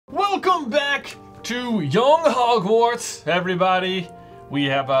Welcome back to Young Hogwarts, everybody. We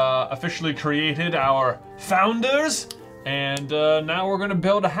have officially created our founders, and now we're gonna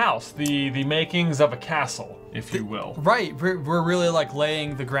build a house, the makings of a castle, if you will. Right, we're really like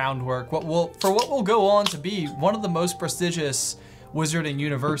laying the groundwork. For what will go on to be one of the most prestigious wizarding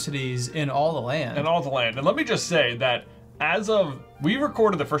universities in all the land. And let me just say that we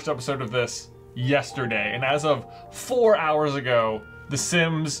recorded the first episode of this yesterday, and as of 4 hours ago, The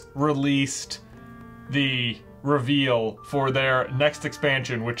Sims released the reveal for their next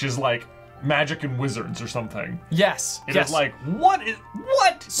expansion, which is like Magic and Wizards or something. Yes. It is like, what?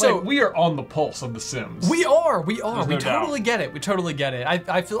 So like, we are on the pulse of The Sims. We are. We totally get it. We totally get it.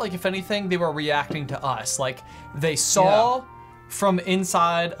 I feel like if anything, they were reacting to us. Like they saw from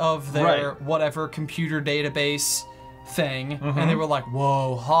inside of their whatever computer database thing, and they were like,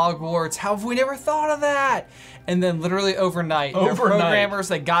 whoa, Hogwarts, how have we never thought of that? And then literally overnight, their programmers,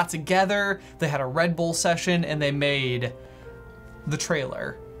 they got together, they had a Red Bull session, and they made the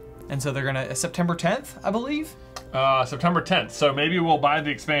trailer. And so they're gonna, September 10th, I believe? September 10th, so maybe we'll buy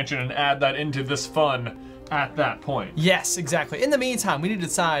the expansion and add that into this fun at that point. Yes, exactly. In the meantime, we need to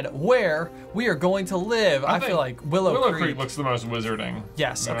decide where we are going to live. I feel like Willow Creek looks the most wizarding.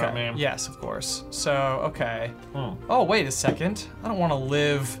 Yes, you know okay. what I mean? Yes, of course. So, okay. Oh, wait a second. I don't want to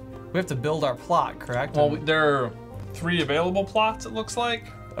live. We have to build our plot, correct? Well, there are 3 available plots, it looks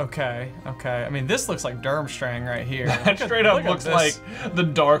like. Okay, okay. I mean, this looks like Durmstrang right here. That straight up looks like the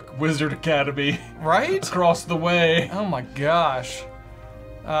Dark Wizard Academy. Right? Across the way. Oh my gosh.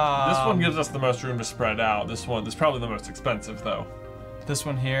 This one gives us the most room to spread out. This one is probably the most expensive, though. This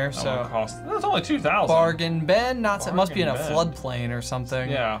one here, that's only 2,000. Bargain bin, it must be in a floodplain or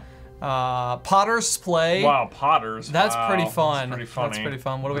something. Yeah. Potter's Splay. Wow, Potters. That's pretty fun. That's pretty funny. That's pretty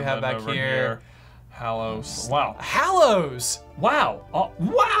fun. What do we have back here? Hallows. Wow. Hallows. Wow.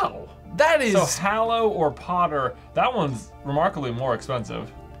 Wow. That is. So Hallow or Potter, that one's remarkably more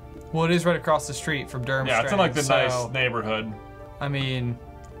expensive. Well, it is right across the street from Durmstrang. Yeah, it's in like the nice neighborhood. I mean,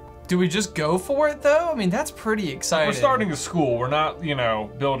 do we just go for it though? I mean, that's pretty exciting. We're starting a school. We're not,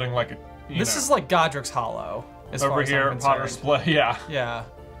 building like a. This is like Godric's Hollow. Over here, Potter's Splay. Yeah. Yeah.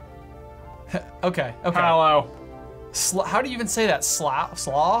 Okay. Hallow. How do you even say that?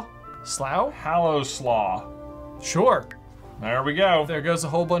 Slough? Hallow Slaw. Sure. There we go. There goes a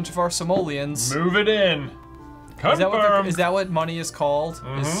whole bunch of our simoleons. Move it in. Confirmed. Is that what money is called?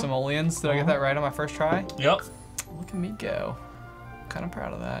 Is simoleons? Did I get that right on my first try? Yep. Look at me go. Kind of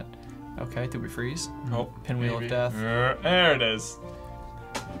proud of that. Okay, did we freeze? Nope. Pinwheel of death. There it is.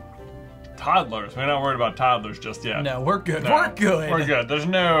 Toddlers. We're not worried about toddlers just yet. No, we're good. No, we're good. We're good. There's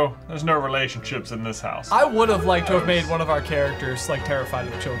no relationships in this house. I would have liked to have made one of our characters like terrified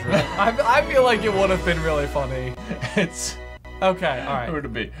of children. I feel like it would have been really funny. It's okay. All right. Who would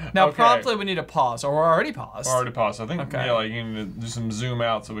it be? Now, promptly we need to pause, or we're already paused. We're already paused. I think you need to do some zoom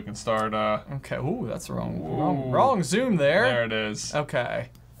out so we can start. Okay. Ooh, that's the wrong zoom there. There it is. Okay.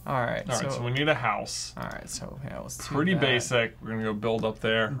 All right. All right. So we need a house. All right. So yeah, let's do pretty basic. We're gonna go build up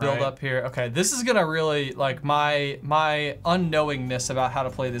there. Build up here. Okay. This is gonna really like my unknowingness about how to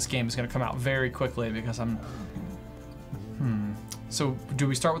play this game is gonna come out very quickly because I'm. So do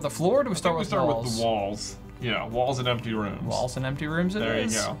we start with the floor? Or do we start with walls? With the walls. Yeah, walls and empty rooms. Walls and empty rooms. There you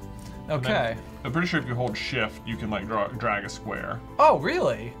go. Okay. I'm pretty sure if you hold shift, you can like drag a square. Oh,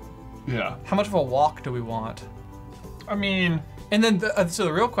 really? Yeah. How much of a walk do we want? I mean. And then, so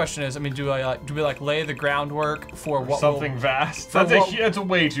the real question is, I mean, do we lay the groundwork for what? Something vast. That's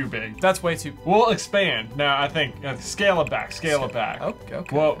way too big. That's way too. We'll expand. Now I think scale it back. Scale it back. Okay.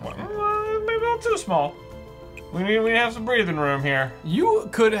 Well, maybe not too small. We have some breathing room here. You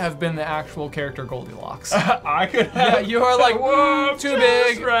could have been the actual character Goldilocks. I could have. Yeah, you are like, whoa, too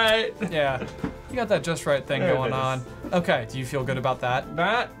big. Right. Yeah, you got that just right thing going on. Okay, do you feel good about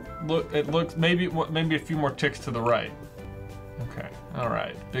that? It looks maybe a few more ticks to the right. Okay. All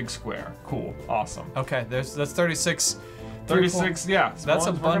right. Big square. Cool. Awesome. Okay. That's 36. 36. Yeah. So that's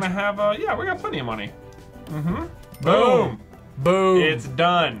a bunch. We're gonna have. Yeah, we got plenty of money. Boom. Boom. It's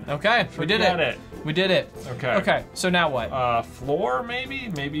done. Okay. We did it. We did it. Okay. Okay. So now what? Floor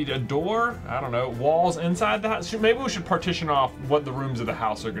maybe a door. I don't know. Walls inside the house. Maybe we should partition off what the rooms of the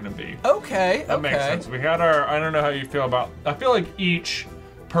house are gonna be. Okay. That makes sense. We got our. I don't know how you feel about. I feel like each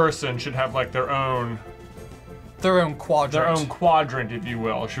person should have like their own quadrant. Their own quadrant, if you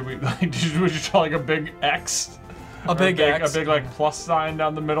will. Should we should we just draw like a big X? A big X. A big like plus sign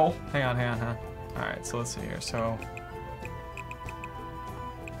down the middle. Hang on. All right. So let's see here. So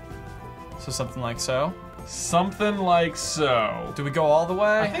something like so. Something like so. Do we go all the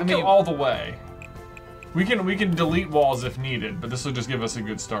way? I think go all the way. We can delete walls if needed, but this will just give us a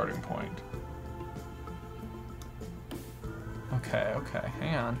good starting point. Okay,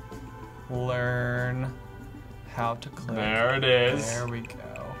 hang on. Learn how to click. There it is. There we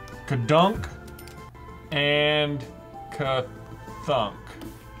go. Kadunk and kathunk.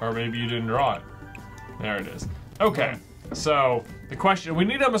 Or maybe you didn't draw it. There it is. Okay, so the question, we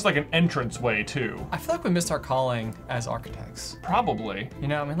need almost like an entrance way too. I feel like we missed our calling as architects. Probably. You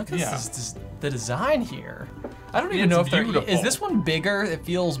know, I mean, look at this, the design here. I don't even know if is this one bigger? It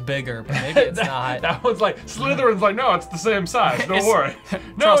feels bigger, but maybe it's not. That one's like, Slytherin's like, no, it's the same size, don't worry.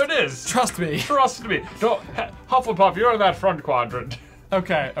 No, it is. Trust me. Trust me. Don't, Hufflepuff, you're in that front quadrant.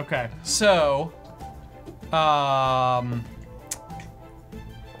 Okay. So, now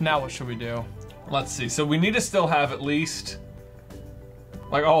what should we do? Let's see, so we need to still have at least,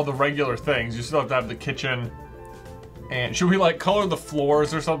 like, all the regular things. You still have to have the kitchen. And should we like color the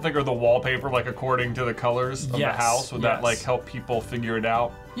floors or something, or the wallpaper like according to the colors of the house? Would that like help people figure it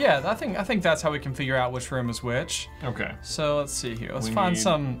out? Yeah, I think that's how we can figure out which room is which. Okay. So let's see here. Let's find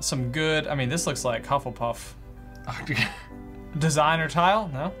some good. I mean, this looks like Hufflepuff. Designer tile?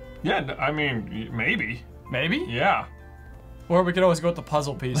 No. Yeah, I mean maybe. Maybe. Yeah. Or we could always go with the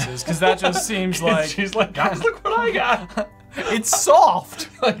puzzle pieces, because that just seems like she's like, guys, look what I got. It's soft.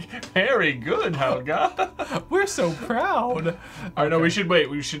 Like, very good, Helga. We're so proud. All right, no, we should wait.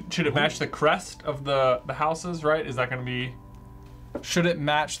 Should it match the crest of the houses, right? Is that going to be? Should it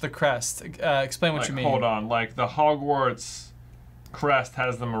match the crest? Explain what you mean. Hold on, like the Hogwarts crest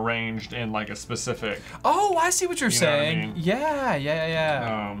has them arranged in like a specific. Oh, I see what you're saying. What I mean?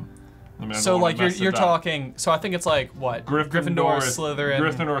 Yeah. So like you're talking. So I think it's like what? Gryffindor, Slytherin.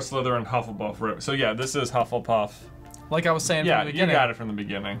 Gryffindor, Slytherin, Hufflepuff. So yeah, this is Hufflepuff. Like I was saying from the beginning. You got it from the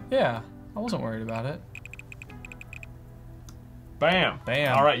beginning. Yeah, I wasn't worried about it. Bam.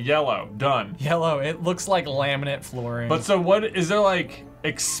 All right, yellow, done. Yellow, it looks like laminate flooring. But so what, is there like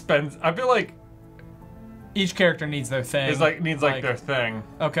I feel like each character needs their thing. Needs their thing.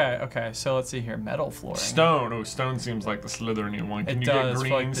 Okay, so let's see here, metal flooring. Stone, oh, stone seems like the Slytherin one. Can it you does,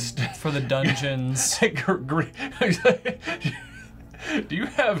 get green for the dungeons. Green. Do you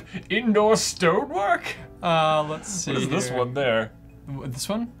have indoor stonework? Let's see. What is this one there? This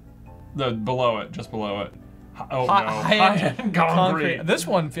one? Below it, just below it. Oh no, high-end concrete. This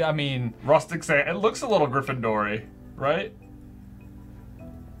one, I mean, rustic sand. It looks a little Gryffindor-y, right?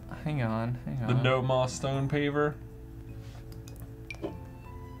 Hang on. The no moss stone paver.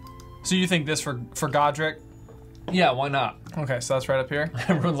 So you think this for Godric? Yeah, why not? Okay, so that's right up here.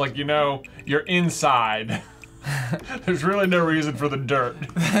 Everyone's like, you're inside. There's really no reason for the dirt.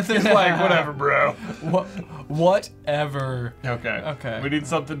 It's like, whatever, bro. Whatever. Okay. We need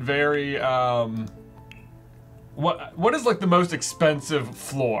something very, what is like the most expensive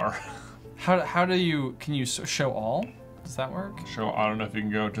floor? How do you, can you show all? Does that work? I don't know if you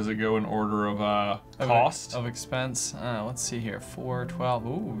can go, does it go in order of cost? Of expense? Let's see here, 412,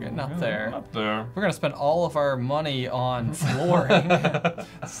 ooh, getting up there. Up there. We're gonna spend all of our money on flooring.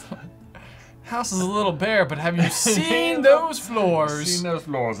 House is a little bare, but have you seen those floors? I've seen those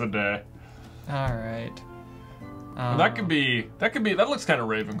floors today. All right. That looks kind of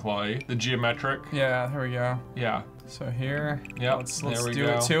Ravenclaw-y, the geometric. Yeah, there we go. Yeah. So here, let's do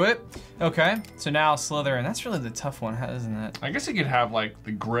go. it to it. Okay, so now Slytherin. That's really the tough one, isn't it? I guess you could have like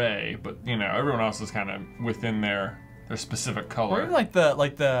the gray, but everyone else is kind of within their specific color. Or even like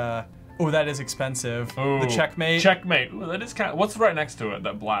the. Oh, that is expensive. Ooh, the checkmate. Checkmate. Ooh, that is kind of. What's right next to it?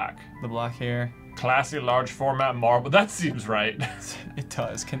 That black. The black here. Classy, large format marble. That seems right. It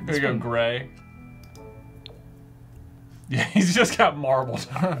does. Here we go, gray. Yeah, he's just got marble.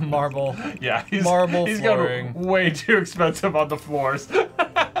 Marble. Yeah, he's flooring. Got way too expensive on the floors.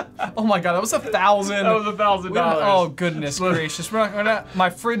 Oh my god, that was $1,000. That was $1,000. Oh goodness gracious! We're not, my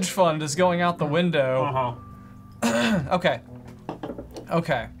fridge fund is going out the window. Okay.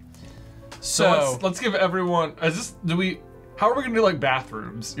 So let's give everyone. How are we gonna do like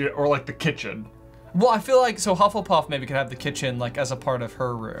bathrooms or like the kitchen? Well, I feel like Hufflepuff maybe could have the kitchen like as a part of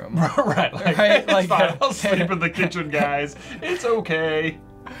her room. Right. It's fine. I'll sleep in the kitchen, guys. It's okay.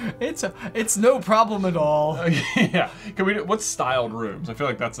 It's no problem at all. Yeah. What's styled rooms? I feel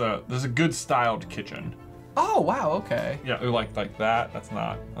like there's a good styled kitchen. Oh wow. Okay. Yeah, like that. That's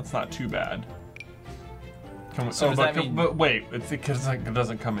not too bad. But wait, it's because it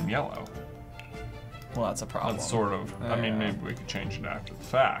doesn't come in yellow. Well, that's a problem. That's sort of. I mean, maybe we could change it after the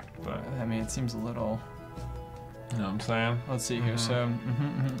fact, but. I mean, it seems a little. You know what I'm saying? Let's see here. So,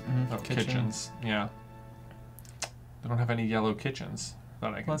 kitchens. Yeah. They don't have any yellow kitchens.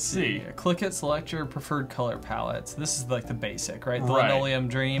 that I can Let's see. Click it, select your preferred color palettes. This is like the basic, right? The Right. Linoleum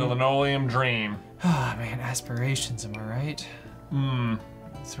Dream. The Linoleum Dream. Ah, man, aspirations, am I right?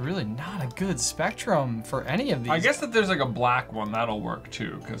 It's really not a good spectrum for any of these. I guess that there's like a black one, that'll work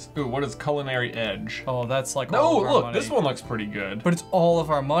too. Cause, ooh, what is Culinary Edge? Oh, that's like No, all of our look, money. this one looks pretty good. But it's all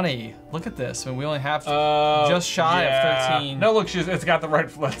of our money. Look at this. I mean, we only have just shy of 13. No, look, it's got the right,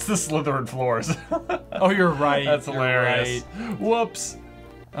 it's the Slytherin floors. Oh, you're right. That's you're hilarious. right. Whoops.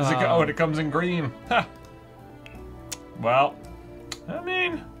 Oh, and it comes in green. Ha. Well, I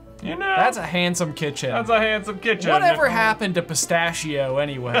mean, you know. That's a handsome kitchen. That's a handsome kitchen. Whatever happened to pistachio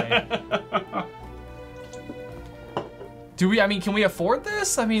anyway? Can we afford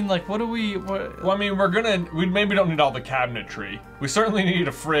this? I mean, like, what? Well, I mean, we maybe don't need all the cabinetry. We certainly need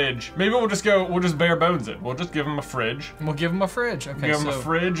a fridge. Maybe we'll just bare bones it. We'll just give him a fridge. We'll give him a fridge. Okay, Give him a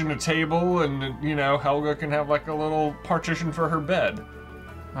fridge and a table, and, you know, Helga can have like a little partition for her bed.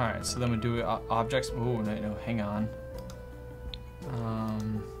 All right, so then we do objects. Oh, no, hang on.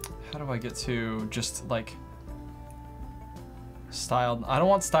 How do I get to just like styled? I don't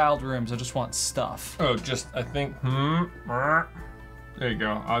want styled rooms. I just want stuff. Oh, I think. There you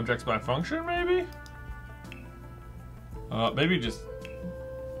go. Objects by function, maybe. Maybe just.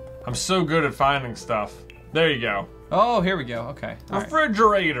 I'm so good at finding stuff. There you go. Oh, here we go. Okay.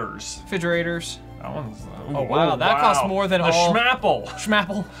 Refrigerators. Refrigerators. That one's. Oh wow, that costs more than all. Schmapple.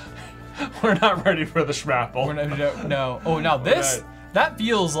 Schmapple. We're not ready for the Schmapple. No. Oh, now this. That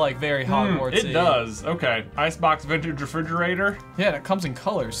feels like very Hogwarts-y. It does. Okay. Icebox vintage refrigerator. Yeah, and it comes in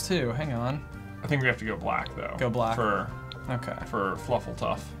colors too. Hang on. I think we have to go black though. Go black. For For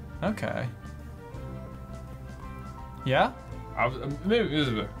Flufflepuff. Okay. Yeah? Maybe this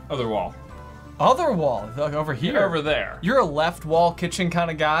is the other wall. Other wall, like over here. Over there. You're a left wall kitchen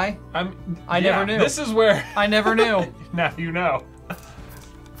kind of guy? I never knew. This is where I never knew. Now you know.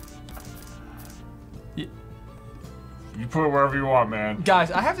 You put it wherever you want, man.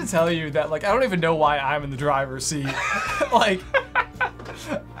 Guys, I have to tell you that, like, I don't even know why I'm in the driver's seat. Like,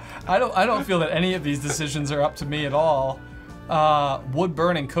 I don't feel that any of these decisions are up to me at all. Wood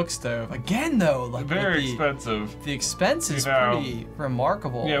burning cook stove. Again, though, like very expensive. The expense is pretty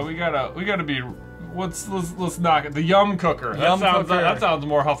remarkable. Yeah, we gotta be. Let's knock it. The yum cooker. Cooker. That sounds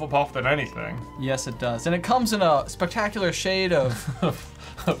more Hufflepuff than anything. Yes, it does, and it comes in a spectacular shade of.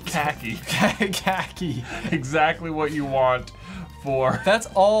 Of khaki. Khaki. Exactly what you want for. That's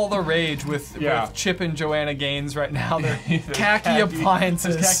all the rage with Chip and Joanna Gaines right now. They're khaki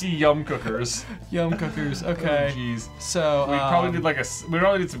appliances. Khaki yum cookers. Yum cookers. Okay. Oh, jeez. So we probably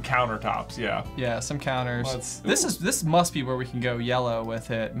need some countertops. Yeah. Yeah, some counters. This must be where we can go yellow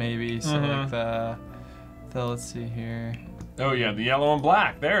with it, maybe. So like the let's see here. Oh yeah, the yellow and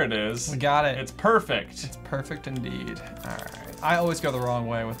black. There it is. We got it. It's perfect. It's perfect indeed. All right. I always go the wrong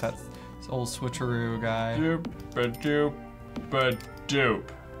way with that old switcheroo guy. Doop.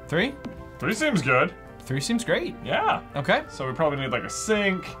 3? 3 seems good. 3 seems great. Yeah. Okay. So we probably need like a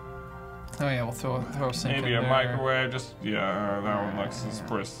sink. Oh yeah, we'll throw a sink maybe in a there. microwave. Just that one looks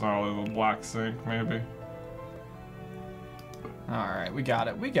pretty solid. A little black sink, maybe. All right, we got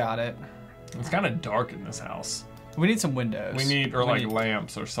it. We got it. It's kind of dark in this house. We need some windows. We need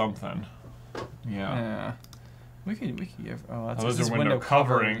lamps or something. Yeah. We could give. Oh, those are window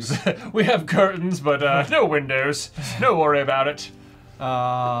coverings. We have curtains, but no windows. No worry about it.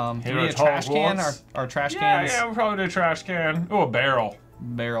 Do we need a trash can? Our trash cans? Yeah, we'll probably do a trash can. Oh, a barrel.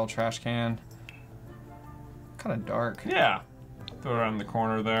 Barrel trash can. Kind of dark. Yeah. Throw it around the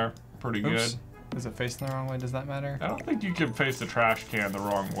corner there. Pretty good. Is it facing the wrong way? Does that matter? I don't think you can face the trash can the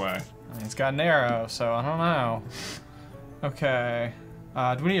wrong way. I mean, it's got an arrow, so I don't know. Okay.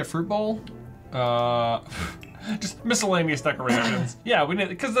 Do we need a fruit bowl? Just miscellaneous decorations. Yeah, we need,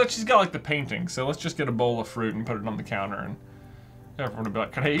 because she's got like the painting, so let's just get a bowl of fruit and put it on the counter, and everyone will be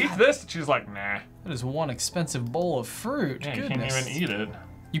like, can I eat this? And she's like, nah. That is one expensive bowl of fruit. Yeah, Goodness. you can't even eat it.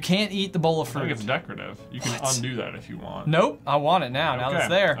 You can't eat the bowl of fruit. I think it's decorative. You can undo that if you want. Nope, I want it now. Now that it's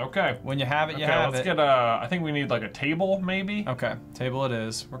there. Okay. When you have it, you have it. Let's get I think we need like a table, maybe. Okay, table it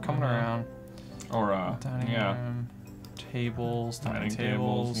is. We're coming around. Or dining room, tables, dining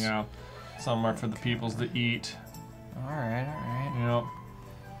tables. Yeah. Somewhere for the peoples to eat. All right.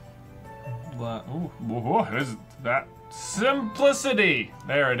 Yep. Ooh, is that simplicity?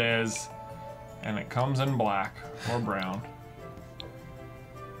 There it is. And it comes in black or brown.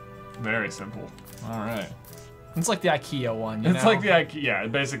 Very simple. All right. It's like the IKEA one, It's like the IKEA. Yeah,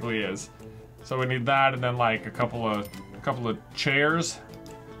 it basically is. So we need that, and then like a couple of chairs.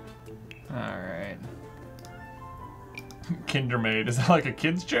 All right. Kindermaid. Is that like a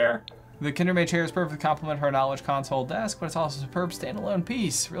kid's chair? The Kindermaid chair is perfect to complement her knowledge console desk, but it's also a superb standalone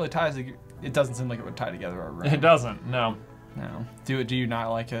piece. Really ties the, it doesn't seem like it would tie together our room. It doesn't, no. No. Do you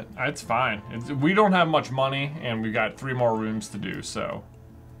not like it? It's fine. We don't have much money, and we got 3 more rooms to do, so.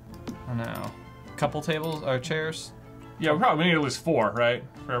 I know. Couple tables or chairs? Yeah, we probably need at least 4, right?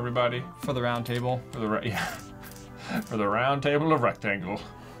 For everybody. For the round table. Yeah. For the round table of rectangle.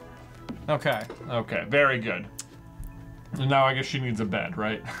 Okay. Okay, very good. And now I guess she needs a bed,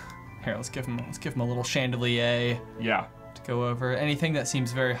 right? Here, let's give him a little chandelier. Yeah. To go over. Anything that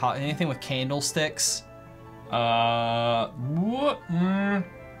seems very hot. Anything with candlesticks. What? That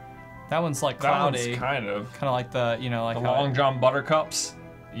one's like That cloudy. one's kind of like the, you know, like the how Long John Buttercups.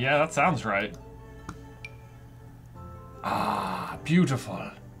 Yeah, that sounds right. Ah, beautiful.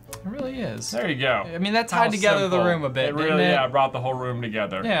 It really is. There you go. I mean, that tied together the room a bit. It really, yeah, brought the whole room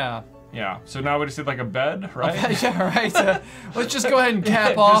together. Yeah. Yeah. So now we just need like a bed, right? Yeah, right. Let's just go ahead and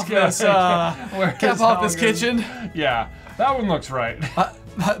cap off this. Cap off this kitchen. Yeah, that one looks right.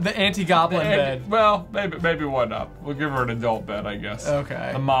 The anti-goblin bed. Well, maybe one up. We'll give her an adult bed, I guess.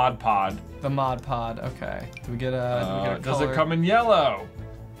 Okay. The Mod Pod. The Mod Pod. Okay. Do we get a? Does it come in yellow?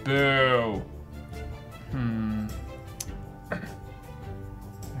 Boo.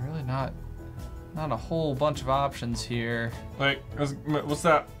 Really not a whole bunch of options here. Like, what's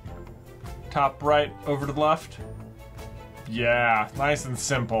that? Top right over to the left? Yeah, nice and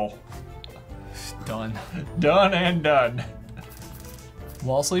simple. Done. Done and done.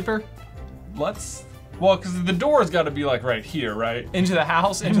 Wall sleeper? Well, because the door's got to be like right here, right? Into the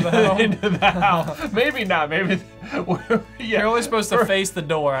house? Into the house? Into the house. Maybe not. Maybe. Yeah. You're always supposed to face the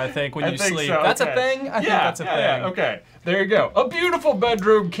door, I think, when you sleep. So. That's okay. a thing? I think that's a thing. Yeah, okay. There you go. A beautiful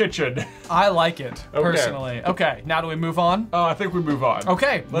bedroom kitchen. I like it, personally. Okay, now do we move on? Oh, I think we move on.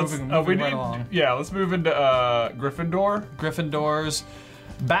 Okay, moving right along. Yeah, let's move into Gryffindor. Gryffindor's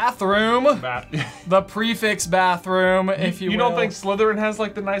bathroom. The prefix bathroom, if you will. You don't think Slytherin has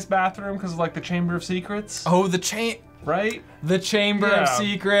like the nice bathroom because of like the Chamber of Secrets? Oh, right? The Chamber of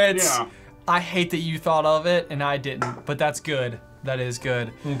Secrets. Yeah. I hate that you thought of it and I didn't, but that's good. That is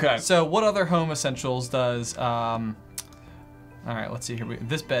good. Okay. So what other home essentials does, all right, let's see here.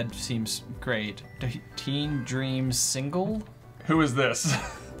 This bed seems great. Teen Dreams single? Who is this?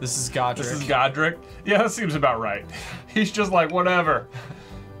 This is Godric. This is Godric? Yeah, that seems about right. He's just like, whatever.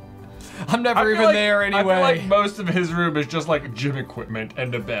 I'm never even there anyway. I feel like most of his room is just like gym equipment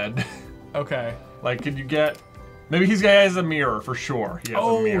and a bed. Okay. Like, could you get... Maybe he has a mirror, for sure. He has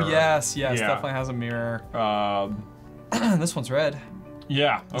a mirror. Yes, definitely has a mirror. This one's red.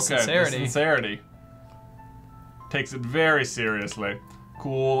 Yeah, okay. Sincerity. The sincerity. Takes it very seriously.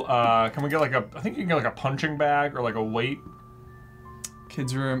 Cool. Can we get like I think you can get like a punching bag or like a weight.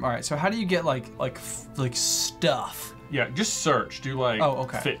 Kids room. All right. So how do you get like stuff? Yeah, just search. Do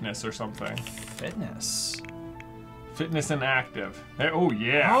like fitness or something. Fitness. Fitness and active. Oh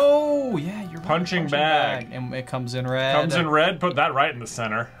yeah. Oh yeah, you're right. Punching bag. And it comes in red. Comes in red. Put that right in the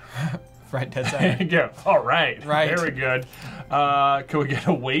center. Right, dead center. Yeah. All right. Right. Very good. Can we get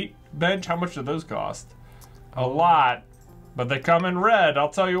a weight bench? How much do those cost? A lot, but they come in red. I'll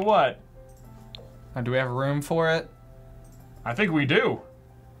tell you what. Do we have room for it? I think we do.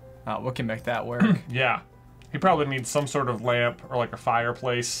 Oh, we can make that work. Yeah. He probably needs some sort of lamp or like a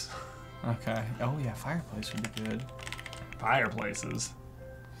fireplace. Okay. Oh yeah, fireplace would be good. Fireplaces.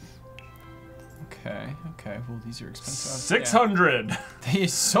 Okay. Well, these are expensive. 600. Yeah. They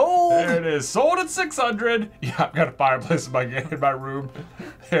sold. There it is. Sold at 600. Yeah, I've got a fireplace in my room.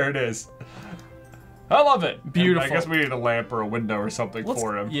 There it is. I love it. Beautiful. And I guess we need a lamp or a window or something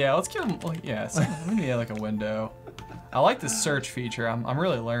for him. Yeah, let's give him. We need like a window. I like the search feature. I'm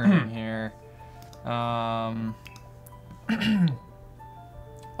really learning here. Oh,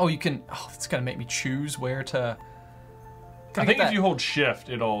 you can. Oh, it's gonna make me choose where to. I think if you hold shift,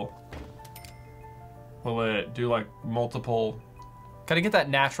 will it do like multiple? Gotta get that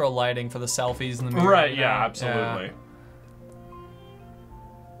natural lighting for the selfies in the mirror. Right. Yeah. Absolutely. Yeah.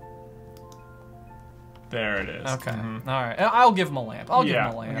 There it is. Okay. All right. I'll give him a lamp. I'll give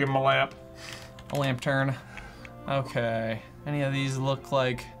him a lamp. Give him a lamp. A lamp turn. Okay. Any of these look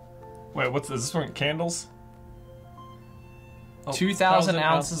like... Wait, what's this? This one? Candles? 2,000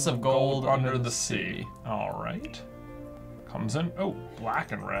 ounces of gold under the sea. All right. Comes in. Oh,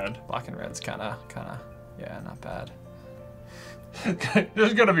 black and red. Black and red's kind of, yeah, not bad.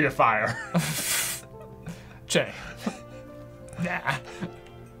 There's gonna be a fire. Jay. Nah.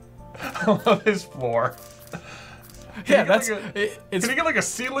 I love his floor. Yeah, that's. Can you get like a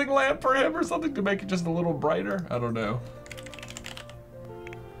ceiling lamp for him or something to make it just a little brighter? I don't know.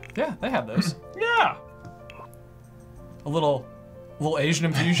 Yeah, they have those. Yeah. A little Asian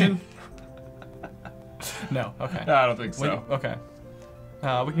infusion. No. Okay. No, I don't think so. Okay.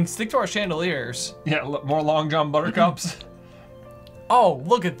 We can stick to our chandeliers. Yeah, more Long John Buttercups. Oh,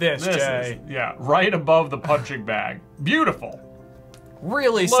 look at this, This Jay. is, yeah, right above the punching bag. Beautiful.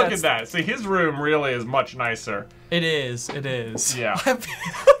 Really Look at that. See, his room really is much nicer. It is. It is. Yeah.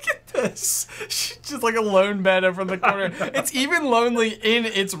 Look at this. She's just like a lone bed over in the corner. It's even lonely in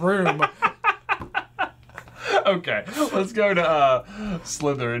its room. Okay, let's go to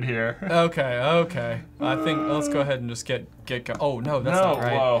Slytherin here. Okay. I think let's go ahead and just get go. Oh no, that's not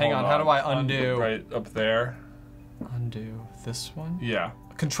right. Whoa, Hang on. How do I undo? Right up there. Undo this one. Yeah.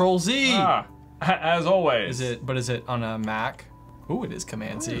 Control Z. As always. Is it on a Mac? Ooh, it is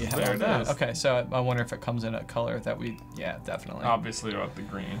Command Z. How There about it that? is. Okay, so I wonder if it comes in a color that we. Yeah, definitely. Obviously, about the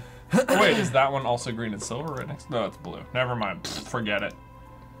green. Wait, is that one also green and silver right next? No, it's blue. Never mind. Forget it.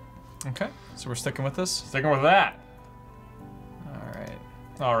 Okay, so we're sticking with this. Sticking with that.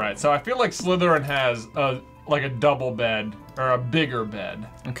 All right. So I feel like Slytherin has like a double bed or a bigger bed.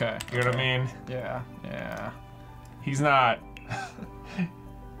 Okay. You know what I mean? Yeah. He's not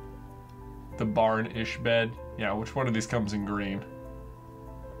the barn-ish bed. Yeah. Which one of these comes in green?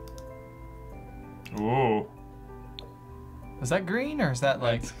 Ooh. Is that green or is that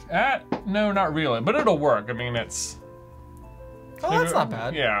like? No, not really. But it'll work. I mean, it's. Oh, that's not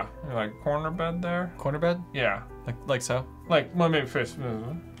bad. Yeah. Like corner bed there. Corner bed? Yeah. Like so? Like, well, maybe face.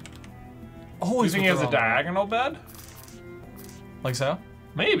 Oh, You think he has a diagonal bed? Like so?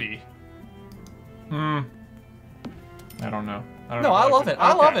 Maybe. I don't know. No, I love it.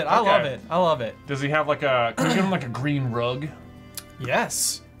 I love it. I love it. I love it. Does he have like a? Can we give him like a green rug?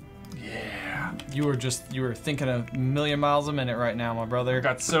 Yes. Yeah. You were thinking a million miles a minute right now, my brother. I've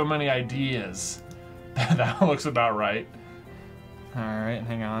got so many ideas. That looks about right. All right,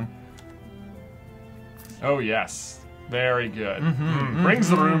 hang on. Oh yes. Very good. Brings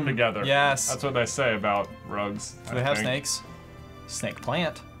the room together. Yes. That's what they say about rugs. Do they have snakes? Snake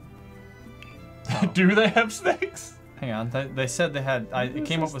plant. Do they have snakes? Hang on. They said they had. It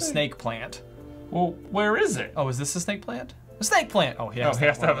came up with snake plant. Well, where is it? Oh, is this a snake plant? A snake plant. Oh, he has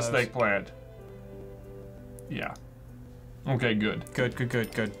to have a snake plant. Yeah. Okay, good. Good.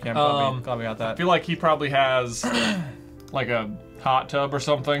 Yeah, I'm glad we got that. I feel like he probably has like a hot tub or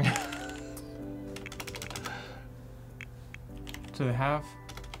something. Do they have?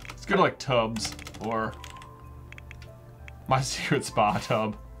 Let's go to like tubs or my secret spa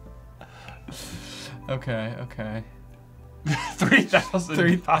tub. Okay.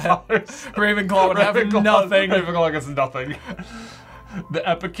 $3,000. Ravenclaw would have nothing. Ravenclaw gets nothing. The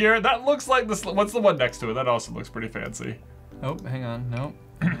Epicure, that looks like this. What's the one next to it? That also looks pretty fancy. Oh, hang on. No.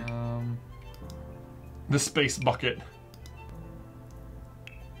 The space bucket.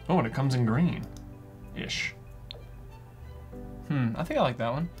 Oh, and it comes in green. Ish. I think I like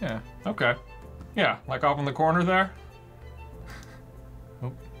that one. Yeah. Okay. Yeah, like off in the corner there.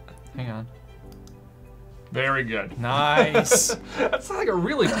 Oh, hang on. Very good. Nice. That's like a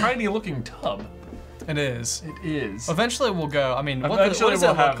really tiny looking tub. It is. It is. Eventually we'll go. I mean, what does it we'll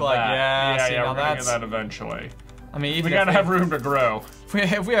look like? That. Yeah, see, we're now gonna that's. get that eventually. I mean, even we gotta have room to grow.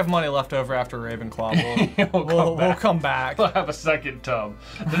 If we have money left over after Ravenclaw, we'll come back. We'll have a second tub.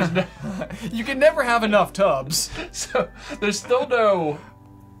 You can never have enough tubs. So there's still no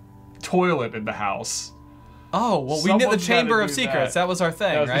toilet in the house. Oh, well, we need the Chamber of Secrets. That was our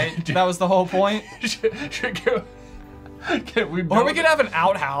thing, right? That was the whole point. Or we could have an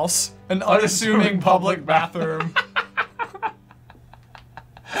outhouse, an unassuming public bathroom.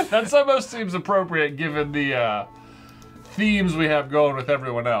 That almost seems appropriate given the themes we have going with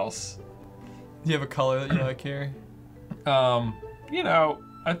everyone else. Do you have a color that you like here? You know,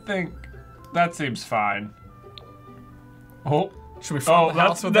 I think that seems fine. Oh. Should we front the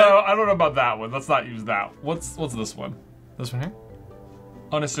house with no, I don't know about that one. Let's not use that. What's this one? This one here?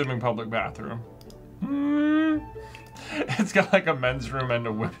 Unassuming public bathroom. It's got like a men's room and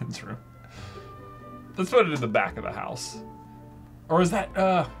a women's room. Let's put it in the back of the house. Or is that,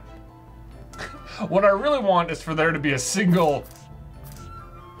 what I really want is for there to be a single,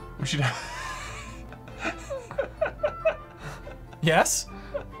 we should have. Yes?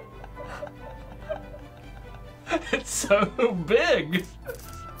 It's so big.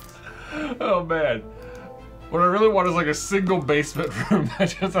 Oh man. What I really want is like a single basement room that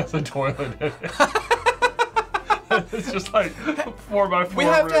just has a toilet in it. It's just like 4x4. We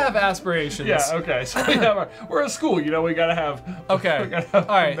have to have aspirations. Yeah, okay. So we're a school, you know, we gotta have. Okay. All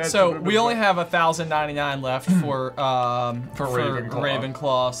right, so we only have 1,099 left for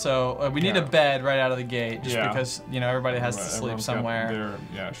Ravenclaw. So we need a bed right out of the gate just because, you know, everybody has to sleep somewhere.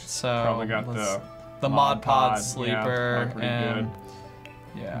 Yeah, so probably got the Mod Pod sleeper pretty good.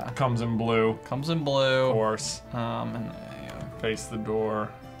 Yeah. Comes in blue. Comes in blue. Of course. And face the door.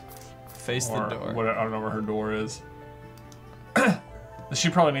 Face the door. What, I don't know where her door is. She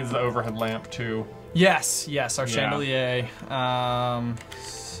probably needs the overhead lamp too. Yes, our chandelier.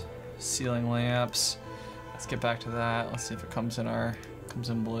 Ceiling lamps. Let's get back to that. Let's see if it comes in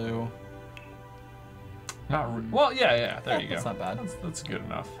blue. Well, yeah. There you go. That's not bad. That's good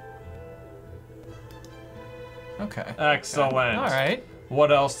enough. Okay. Excellent. Okay. All right.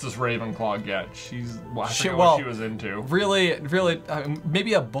 What else does Ravenclaw get? I forgot what she was into. Really,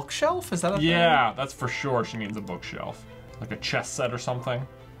 maybe a bookshelf? Is that a thing? Yeah, that's for sure. She needs a bookshelf, like a chess set or something.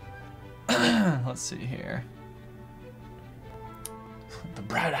 Let's see here. The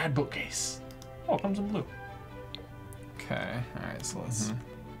bright-eyed bookcase. Oh, it comes in blue. Okay. All right. So let's.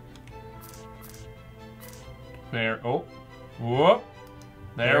 There. Oh. Whoop.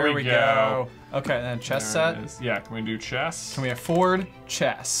 There we go. Okay, then chess set. Yeah, can we do chess? Can we afford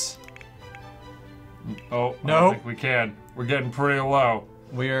chess? Oh, no. I don't think we can. We're getting pretty low.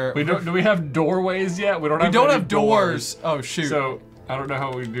 Do we have doorways yet? We don't have doors. Oh shoot. So I don't know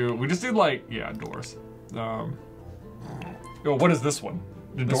how we do. We just do doors. Oh, what is this one?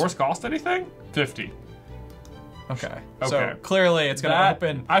 Do doors cost anything? 50. Okay. So clearly it's gonna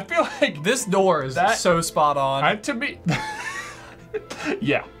open. I feel like this door is so spot on. To me.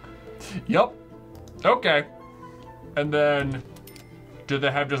 Yeah. Yep. Okay. And then, do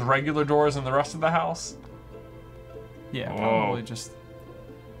they have just regular doors in the rest of the house? Yeah, probably just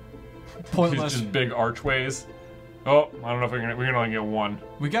pointless. Just big archways. Oh, I don't know if we can only get one.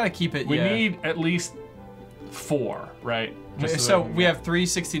 We gotta keep it. We need at least 4, right? So we have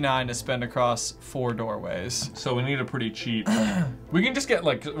 369 to spend across 4 doorways. So we need a pretty cheap. We can just get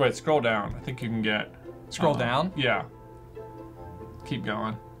wait, scroll down. I think you can get. Scroll down? Yeah. Keep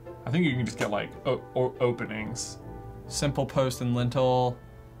going. I think you can just get openings. Simple post and lintel.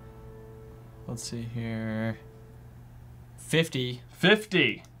 Let's see here. 50.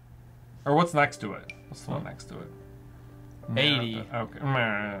 50. Or what's next to it? What's the one next to it? 80. Okay.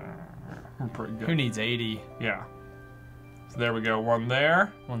 We're pretty good. Who needs 80? Yeah. So there we go. One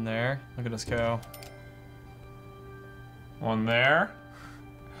there. One there. Look at us go. One there.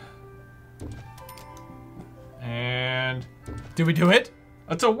 And did we do it?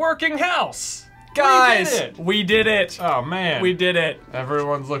 It's a working house. Guys, we did it. Oh man. We did it.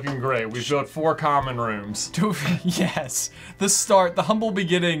 Everyone's looking great. We built 4 common rooms. Yes. The start, the humble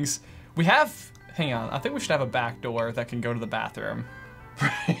beginnings. We have, hang on, I think we should have a back door that can go to the bathroom.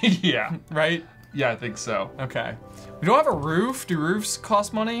 Yeah. Right? Yeah, I think so. Okay. We don't have a roof. Do roofs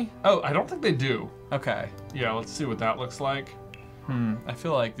cost money? Oh, I don't think they do. Okay. Yeah, let's see what that looks like. I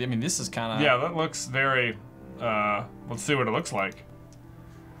feel like, this is kind of... Yeah, that looks very... let's see what it looks like.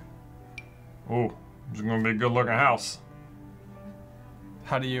 Oh, it's gonna be a good looking house.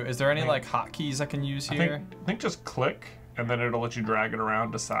 How do you, is there any hotkeys I can use here? I think just click, and then it'll let you drag it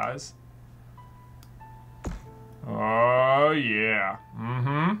around to size. Oh, yeah.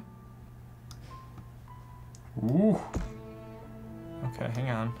 Mm-hmm. Ooh. Okay, hang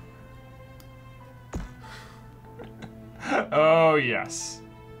on. Oh, yes.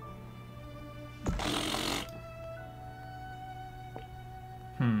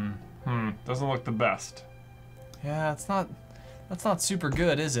 Doesn't look the best. Yeah, that's not super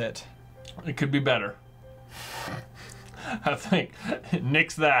good, is it? It could be better. I think.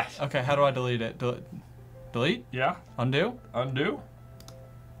 Nix that. Okay, how do I delete it? Delete? Yeah. Undo? Undo.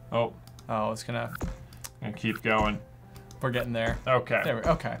 Oh. Oh, it's gonna... And keep going. We're getting there. Okay. There we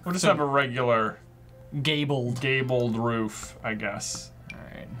go. Okay. We'll just have a regular... Gabled roof, I guess.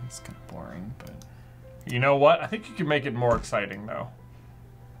 Alright, it's kind of boring, but... You know what? I think you can make it more exciting, though.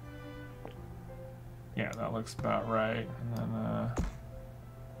 Yeah, that looks about right. And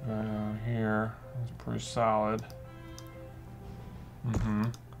then, here, it's pretty solid.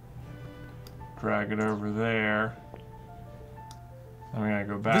 Drag it over there. Then we gotta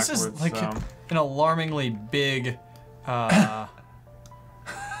go backwards. This is like an alarmingly big,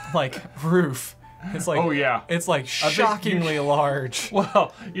 roof. It's like, oh yeah, it's like shockingly large.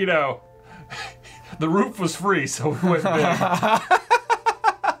 Well, the roof was free, so we went big.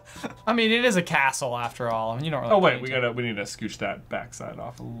 It is a castle after all. You don't really. Oh wait, we need to scooch that backside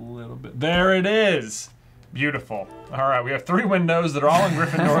off a little bit. There it is. Beautiful. All right, we have 3 windows that are all in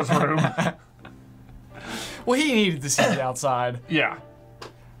Gryffindor's room. Well, he needed to see the outside. Yeah.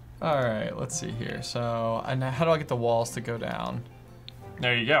 All right, let's see here. So, and how do I get the walls to go down?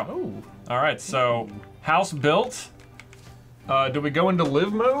 There you go. Oh. All right, so house built. Do we go into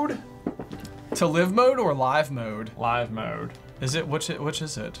live mode? To live mode or live mode? Live mode. Is it which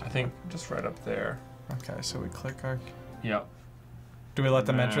is it? I think just right up there. Okay, so we click our. Yep. Do we let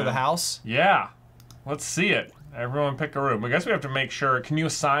them enter the house? Yeah. Let's see it. Everyone pick a room. I guess we have to make sure. Can you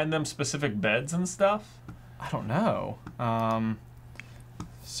assign them specific beds and stuff? I don't know.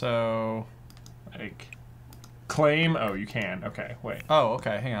 So... Like... Claim? Oh, you can. Okay, wait. Oh,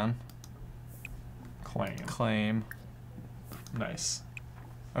 okay, hang on. Claim. Nice.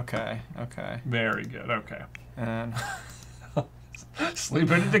 Okay, okay. Very good, okay. And...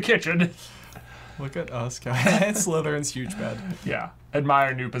 Sleeping in the kitchen. Look at us, guys. Slytherin's huge bed. Yeah.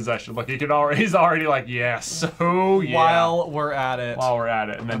 Admire new possession. Look, he's already like, yes. So, yeah. While we're at it.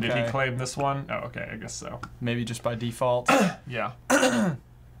 And then did he claim this one? Oh, okay, I guess so. Maybe just by default. Yeah.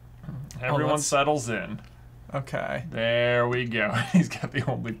 Everyone settles in. Okay. There we go. He's got the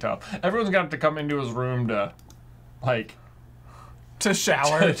only tub. Everyone's got to come into his room to, like... To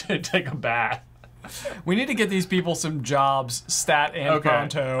shower. to take a bath. We need to get these people some jobs, stat and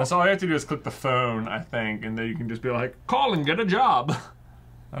pronto. So all you have to do is click the phone, I think, and then you can just be like, call and get a job.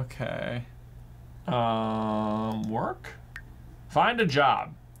 Okay. Work? Find a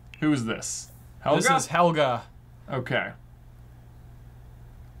job. Who's this? Helga? This is Helga. Okay.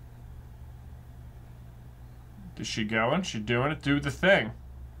 Is she going? She doing it? Do the thing.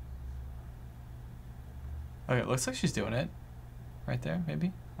 Okay, it looks like she's doing it. Right there,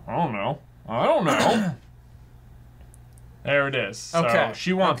 maybe? I don't know. There it is. Okay. So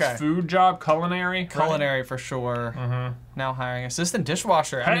she wants food job, culinary. Culinary for sure. Mm-hmm. Now hiring assistant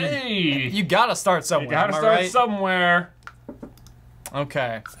dishwasher. Hey! I mean, you gotta start somewhere. You gotta start somewhere.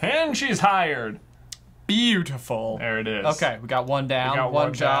 Okay. And she's hired. Beautiful. There it is. Okay, we got one down.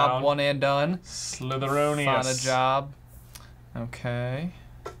 One job, down. one and done. Slytheronius. Find a job. Okay.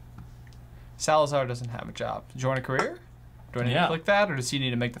 Salazar doesn't have a job. Join a career? Do I need to click that, or does he need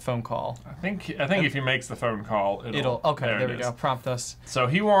to make the phone call? I think if he makes the phone call, it'll okay, there we go. Prompt us. So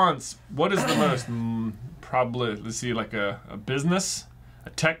he wants, what is the most, probably, let's see, like a business? A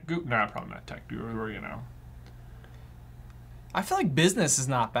tech guru? Nah, probably not tech guru, you know. I feel like business is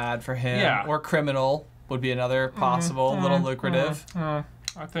not bad for him. Yeah. Or criminal would be another possible, little lucrative. I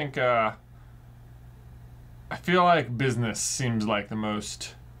think, I feel like business seems like the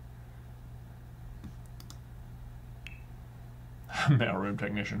most... Mailroom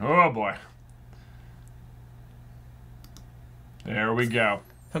technician. Oh boy. There we go.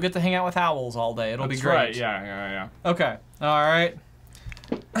 He'll get to hang out with owls all day. It'll be great. Right. Yeah. Okay. All right.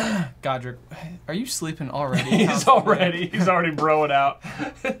 Godric, are you sleeping already? He's already broing out.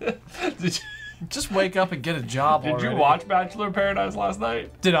 Just wake up and get a job already. Did you watch Bachelor in Paradise last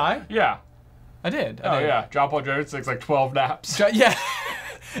night? Did I? Yeah. I did. Oh yeah. John Paul Jones takes like 12 naps. Yeah.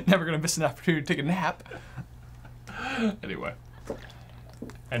 Never gonna miss an opportunity to take a nap. Anyway.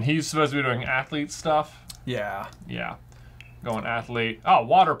 And he's supposed to be doing athlete stuff. Yeah. Yeah. Going athlete. Oh,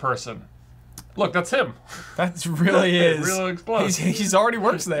 water person. Look, that's him. That really is. It really looks close. He's already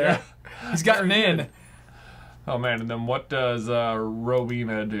works there. Yeah. He's gotten in. Oh man, and then what does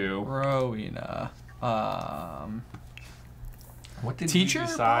Rowena do? Rowena. What did teacher, you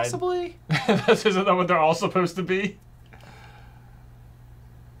decide? possibly? Isn't that what they're all supposed to be?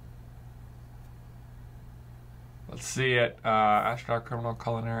 Let's see it. Astronaut, criminal,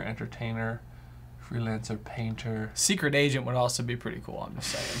 culinary, entertainer, freelancer, painter. Secret agent would also be pretty cool, I'm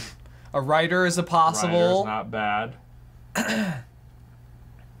just saying. A writer is a possible. Writer's not bad.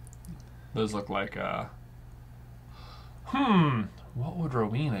 Those look like, what would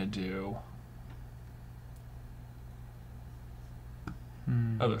Rowena do?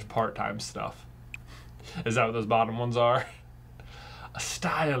 Oh, there's part-time stuff. Is that what those bottom ones are? A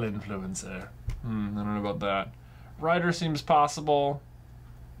style influencer. I don't know about that. Writer seems possible.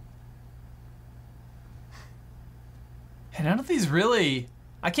 And none of these really...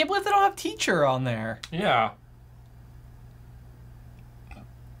 I can't believe they don't have teacher on there. Yeah.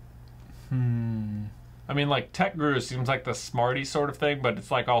 I mean, like, tech guru seems like the smarty sort of thing, but it's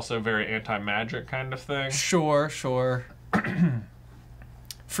like also very anti-magic kind of thing. Sure.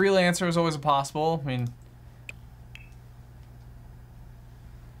 Freelancer is always a possible. I mean...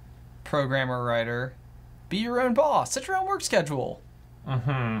 Programmer, writer. Be your own boss. Set your own work schedule. It's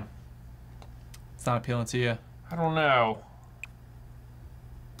not appealing to you. I don't know.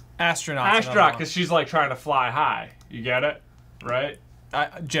 Astronaut, because she's like trying to fly high. You get it? Right?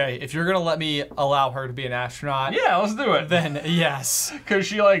 Jay, if you're going to let me allow her to be an astronaut... Yeah, let's do it. Then, yes. Because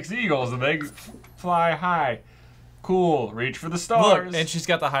she likes eagles and they fly high. Cool. Reach for the stars. Look, and she's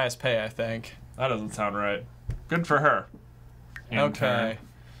got the highest pay, I think. That doesn't sound right. Good for her. Okay.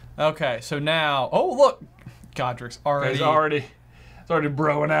 Okay, so now... Oh, look! Godric's already... He's already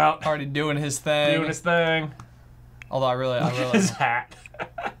broing out. Already doing his thing. Doing his thing. Although I really... His hat.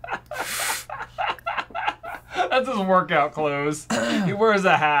 That's his workout clothes. He wears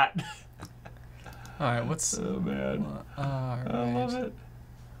a hat. All right, what's... Oh, man. Right. I love it.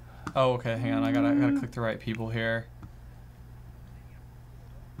 Oh, okay, hang on. I gotta click the right people here.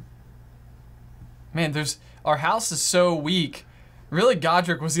 Man, our house is so weak. Really,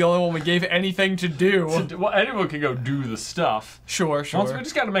 Godric was the only one we gave anything to do. Well, anyone can go do the stuff. Sure. Once we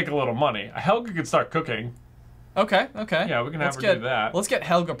just got to make a little money. Helga could start cooking. Okay. Yeah, we can have her do that. Let's get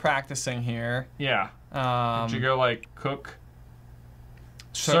Helga practicing here. Yeah. Could you go, like, cook?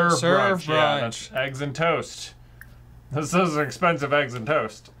 Serve brunch. Yeah, that's eggs and toast. This is expensive eggs and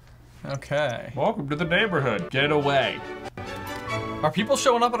toast. Okay. Welcome to the neighborhood. Get away. Are people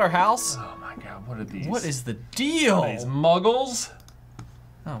showing up at our house? Oh my god, what are these? What is the deal? These muggles?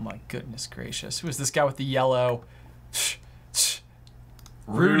 Oh my goodness gracious. Who is this guy with the yellow?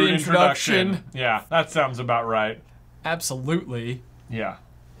 Rude introduction. Yeah, that sounds about right. Absolutely. Yeah.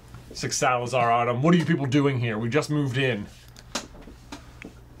 Sick Salazar on him. What are you people doing here? We just moved in.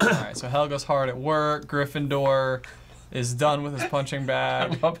 Alright, so Helga's hard at work. Gryffindor is done with his punching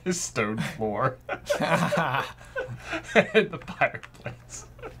bag. I love his stone floor. And the fireplace.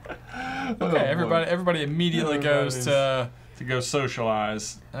 Okay, everybody immediately goes to go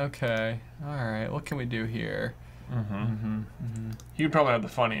socialize. Okay. Alright, what can we do here? He would probably have the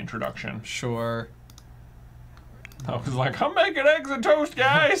funny introduction. Sure. I was like, I'm making eggs and toast,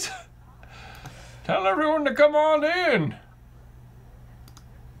 guys! Tell everyone to come on in!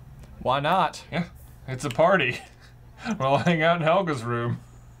 Why not? Yeah, it's a party. We'll hang out in Helga's room.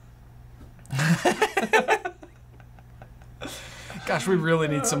 Gosh, we really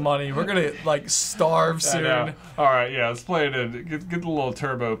need some money. We're gonna like starve soon. All right, yeah, let's play it in. Get the little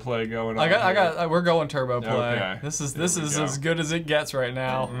turbo play going on. We're going turbo play. Okay. This is as good as it gets right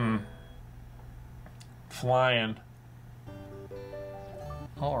now. Flying.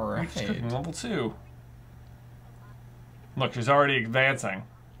 All right. She's cooking level 2. Look, she's already advancing.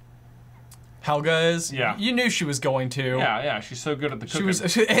 Helga is? Yeah. You knew she was going to. Yeah, she's so good at the cooking. She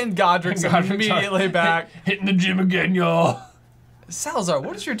was, and Godric's immediately back. Hitting the gym again, y'all. Salazar,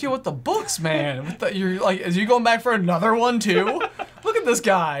 what is your deal with the books, man? You're like, is you going back for another one too? Look at this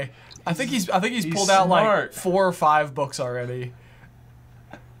guy. I think he's pulled out like 4 or 5 books already.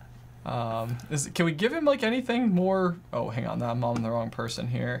 Can we give him like anything more? Oh, hang on, I'm on the wrong person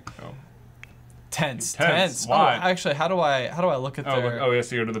here. Oh. Tense. Why? Oh, actually, how do I look at their? Oh, he has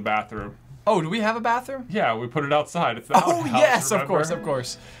to go to the bathroom. Oh, do we have a bathroom? Yeah, we put it outside. It's the outhouse, yes, remember? of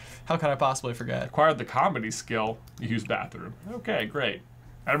course. How could I possibly forget? Acquired the comedy skill. Use bathroom. Okay, great.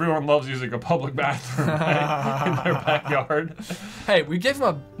 Everyone loves using a public bathroom, right? In their backyard. Hey, we gave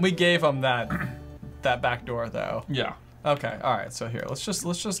him that back door though. Yeah. Okay. All right. So here, let's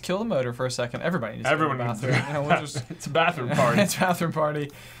just kill the motor for a second. Everybody needs Everyone to go to the bathroom. It's a bathroom party. It's a bathroom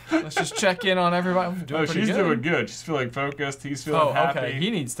party. Let's just check in on everybody. She's doing good. She's feeling focused. He's feeling happy. Okay. He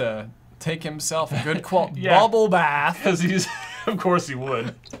needs to take himself a good bubble bath. Because of course he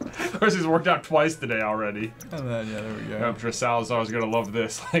would. Of course he's worked out twice today already. And then there we go. I'm sure Salazar's gonna love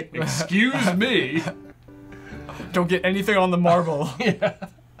this. Like, excuse me. Don't get anything on the marble. Yeah.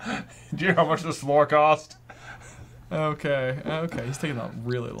 Do you know how much this floor cost? Okay. He's taking a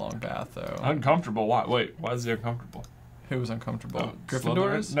really long bath though. Uncomfortable. Why? Wait. Why is he uncomfortable? Who was uncomfortable? Oh,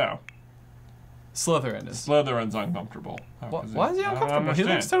 Gryffindor is? No. Slytherin is. Wlytherin's uncomfortable. Why is he uncomfortable? He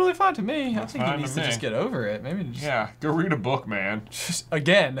looks totally fine to me. I think he needs to just get over it. Maybe just... Yeah, go read a book, man. Just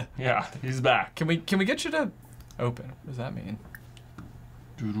again. Yeah, he's back. Can we get you to open? What does that mean?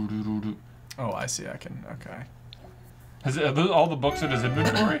 Oh, I see. I can. Okay. Are those all the books in his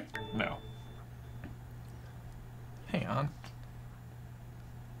inventory? No. Hang on.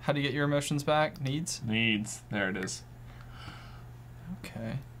 How do you get your emotions back? Needs? Needs. There it is.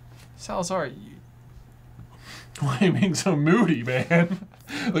 Okay. Salazar, Why are you being so moody, man?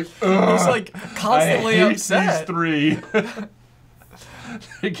 Like, he's like constantly I hate upset. These 3.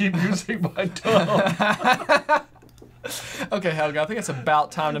 They keep using my tongue. Okay, Helga, I think it's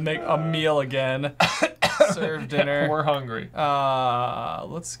about time to make a meal again. Serve dinner. We're hungry.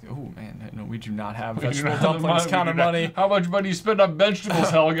 Let's. Oh man, no, we do not have vegetable dumplings kind of money. How much money you spend on vegetables,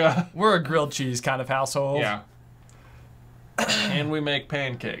 Helga? We're a grilled cheese kind of household. Yeah. And we make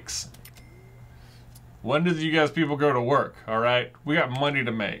pancakes. When did you guys people go to work? All right, we got money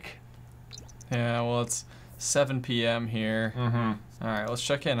to make. Yeah, well, it's 7 p.m. here. Mm-hmm. All right, let's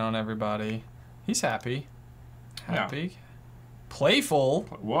check in on everybody. He's happy. Happy. Yeah. Playful.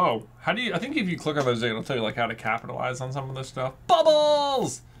 Whoa. How do you? I think if you click on those, it'll tell you like how to capitalize on some of this stuff.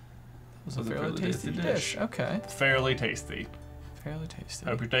 Bubbles. That was a fairly tasty dish. Okay. Fairly tasty. Fairly tasty.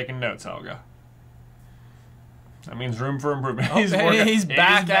 Hope you're taking notes, Helga. That means room for improvement. Oh, he's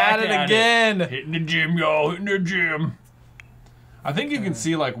back at it again. Hitting the gym, y'all. Hitting the gym. I think you can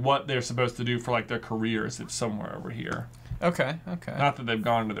see like what they're supposed to do for like their careers. It's somewhere over here. Okay. Not that they've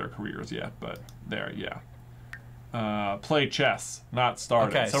gone to their careers yet, but there, yeah. Play chess, not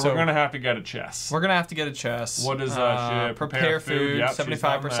started. Okay, so we're gonna have to get a chess. We're gonna have to get a chess. What is prepare food? Yep,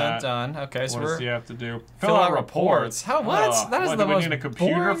 75% done. Okay, so what does she have to do? Fill out reports. How? What? That is the most need a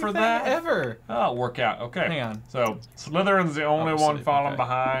computer boring for thing that ever. Oh, work out. Okay. Hang on. So Slytherin's the only one falling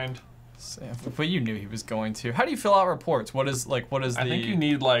behind. But you knew he was going to. How do you fill out reports? What is the? I think you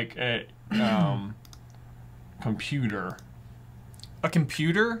need like a computer. A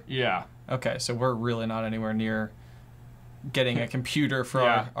computer? Yeah. Okay, so we're really not anywhere near getting a computer for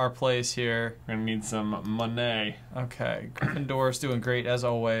our place here. We're gonna need some money. Okay, Gryffindor's doing great as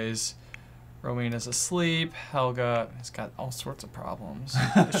always. Rowena's asleep. Helga has got all sorts of problems.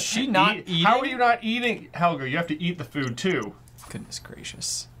 Is she not eating? How are you not eating, Helga? You have to eat the food too. Goodness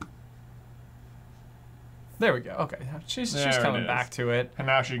gracious. There we go. Okay, she's coming back to it. And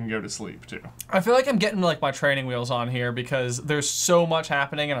now she can go to sleep too. I feel like I'm getting like my training wheels on here because there's so much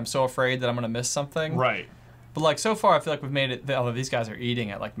happening and I'm so afraid that I'm gonna miss something. Right. But like so far, I feel like we've made it. Although these guys are eating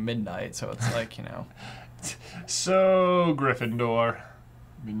at like midnight, so it's like So Gryffindor,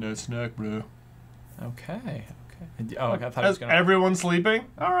 midnight snack, bro. Okay. Oh, I thought I was gonna. Everyone sleeping?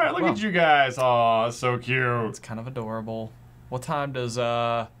 All right, look at you guys. Aw, so cute. It's kind of adorable. What time does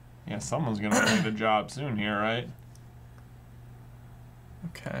Yeah, someone's gonna need a job soon here, right?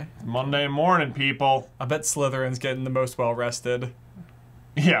 Okay. Monday morning, people. I bet Slytherin's getting the most well rested.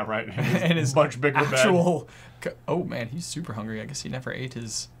 Yeah, right. And his much bigger actual. Oh man, he's super hungry. I guess he never ate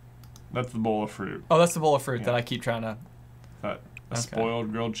his. That's the bowl of fruit. Oh, that's the bowl of fruit that I keep trying to.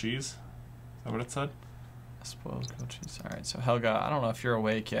 Spoiled grilled cheese? Is that what it said? Spoiled grilled cheese. All right, so Helga, I don't know if you're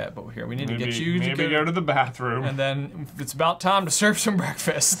awake yet, but here we need to get you to go to the bathroom. And then it's about time to serve some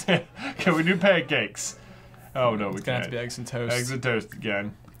breakfast. Can we do pancakes? Oh no, we can't. It's gonna have to be eggs and toast. Eggs and toast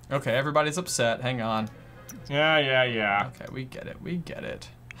again. Okay, everybody's upset. Hang on. Yeah. Okay, we get it.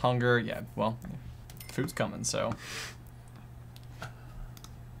 Hunger, yeah. Well, food's coming, so.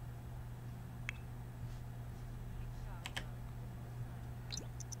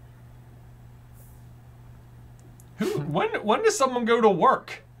 When does someone go to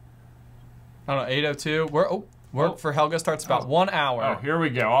work? I don't know, 8:02. Work for Helga starts about 1 hour. Oh, here we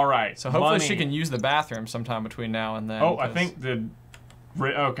go. All right. So hopefully she can use the bathroom sometime between now and then. Oh, I think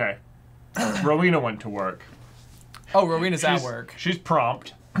okay. Rowena went to work. Oh, Rowena's at work. She's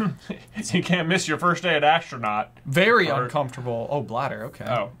prompt. You can't miss your first day at astronaut. Very uncomfortable. Oh, bladder. Okay.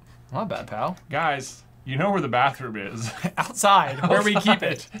 Oh. Not bad, pal. Guys, you know where the bathroom is. Outside, where we keep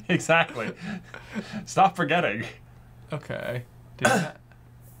it. Exactly. Stop forgetting. Okay.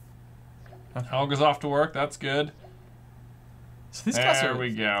 Helga's off to work. That's good. So these guys there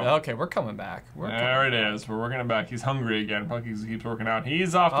we go. Okay, we're coming back. There it is. We're working him back. He's hungry again. Probably he keeps working out.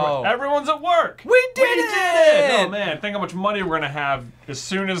 He's off to work. Everyone's at work. We did it! Oh man, think how much money we're gonna have as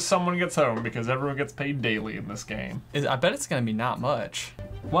soon as someone gets home because everyone gets paid daily in this game. I bet it's gonna be not much.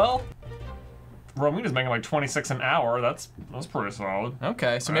 Well, Rowena's making like 26 an hour. That's pretty solid.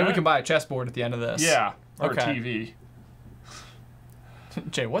 Okay, so maybe we can buy a chessboard at the end of this. Yeah, or a TV.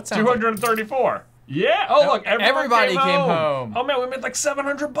 Jay, what's 234? Yeah. Oh look, everybody came home. Oh man, we made like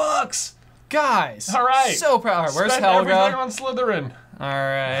 $700. Guys. All right. So proud. Where's Spend Helga? everything on Slytherin. All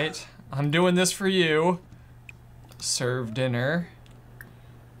right. I'm doing this for you. Serve dinner.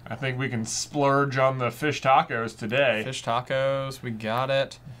 I think we can splurge on the fish tacos today. Fish tacos. We got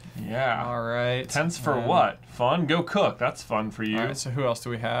it. Yeah. All right. Tents for what? Fun? Go cook. That's fun for you. All right. So who else do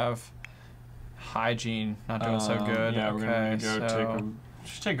we have? Hygiene. Not doing so good. Yeah, we're gonna go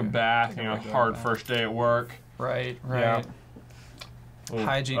take a bath. You know, hard first day at work. Right. Yeah.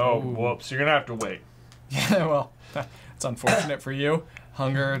 Hygiene. Oh, whoops! You're gonna have to wait. Yeah. Well, it's unfortunate for you.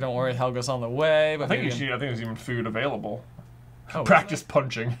 Hunger. Don't worry. Helga's on the way. But I think there's even food available. Oh, practice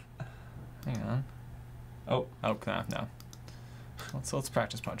punching. Hang on. Oh. No. Let's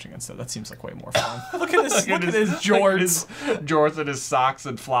practice punching instead. That seems like way more fun. Look at this. Look at his jorts. Jorts and his socks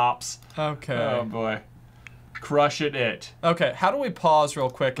and flops. Okay. Oh boy. Crush it. Okay. How do we pause real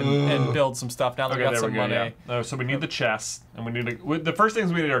quick and build some stuff now that we got some money? Yeah. Oh, so we need the chest, and we need the first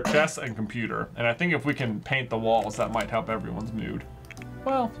things we need are chest and computer. And I think if we can paint the walls, that might help everyone's mood.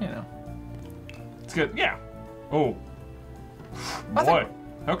 Well, you know. It's good. Yeah. Oh. Boy.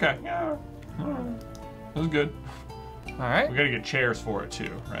 Okay. Yeah. That was good. All right. We gotta get chairs for it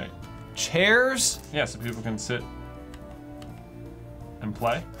too, right? Chairs? Yeah, so people can sit and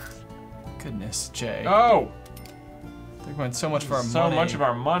play. Goodness, Jay. Oh! They're going so much for our money. So much of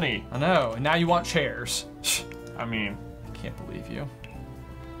our money. I know. And now you want chairs. I mean... I can't believe you.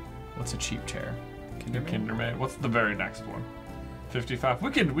 What's a cheap chair? Kindermaid. What's the very next one? 55.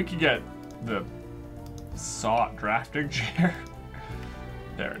 We could get the sought drafting chair.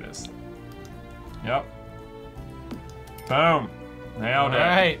 There it is. Yep. Boom. Nailed it. All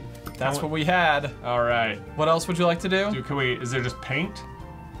right. That's what we had. All right. What else would you like to do? Can we? Is there just paint?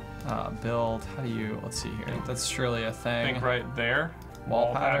 Build. How do you? Let's see here. That's surely a thing. I think right there.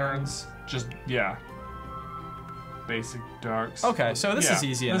 Wall patterns. Just yeah. Basic darks. Okay, so this is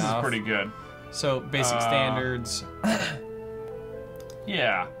easy enough. This is pretty good. So basic standards.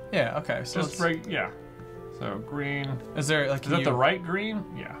 Yeah. Yeah. Okay. So just yeah. So green. Is there like? Is that the right green?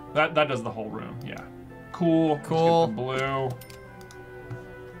 Yeah. That does the whole room. Yeah. Cool. Cool. Let's get the blue.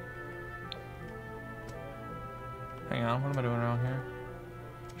 Hang on. What am I doing around here?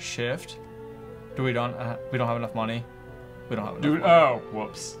 Shift. We don't have enough money. We don't have enough money. Oh,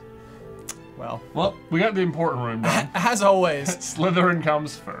 whoops. Well, we got the important room done. As always. Slytherin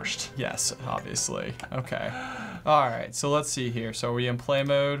comes first. Yes, obviously. Okay. All right. So let's see here. So are we in play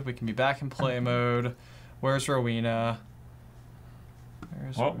mode? We can be back in play mode. Where's Rowena?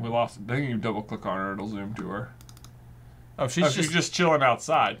 We lost it. I think you double click on her, it'll zoom to her. Oh, she's just chilling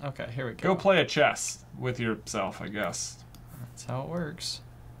outside. Okay, here we go. Go play a chess with yourself, I guess. That's how it works.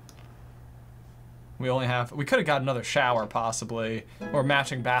 We could have got another shower possibly, or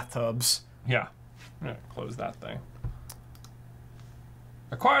matching bathtubs. Yeah. I'm gonna close that thing.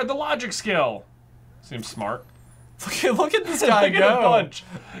 Acquired the logic skill. Seems smart. Look at this guy go. Punch.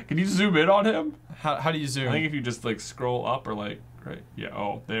 Can you zoom in on him? How do you zoom? I think if you just like scroll up or like right. Yeah.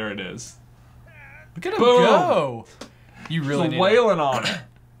 Oh, there it is. Look at him go. You really need wailing on it.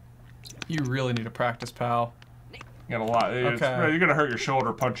 You really need to practice, pal. You got a lot. Okay. You're gonna hurt your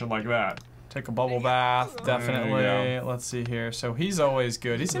shoulder punching like that. Take a bubble bath, definitely. Let's see here. So he's always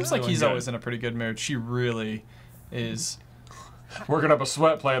good. He seems like he's always in a pretty good mood. She really is. Working up a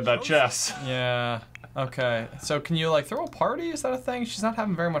sweat playing that chess. Yeah. Okay. So can you like throw a party? Is that a thing? She's not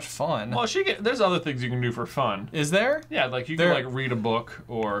having very much fun. Well, there's other things you can do for fun. Is there? Yeah, like you can like read a book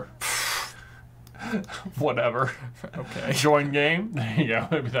or whatever. Okay. Join game. There you go.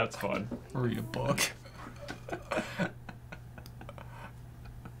 Maybe that's fun. Read a book.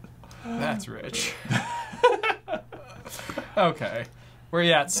 That's rich. Okay. Where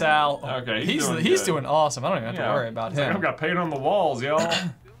you at, Sal? Okay, he's doing awesome. I don't even have to worry about him. Like, I've got paint on the walls, y'all.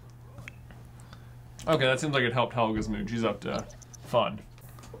 Okay, that seems like it helped Helga's mood. She's up to fun.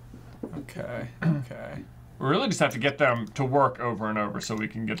 Okay. We really just have to get them to work over and over so we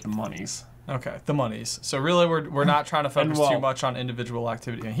can get the monies. Okay, the monies. So really, we're not trying to focus too much on individual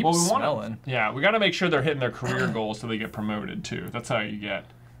activity. He was smelling. Yeah, we got to make sure they're hitting their career goals so they get promoted too. That's how you get.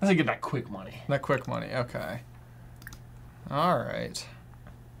 That's how you get that quick money. That quick money. Okay. All right.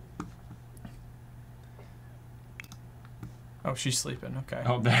 Oh, she's sleeping. Okay.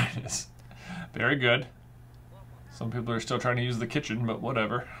 Oh, there it is. Very good. Some people are still trying to use the kitchen, but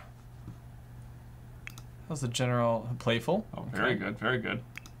whatever. How's the general playful? Oh, very good. Very good.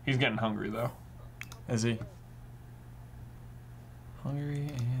 He's getting hungry, though. Is he? Hungry,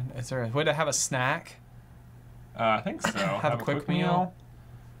 and is there a way to have a snack? I think so. Have a quick meal.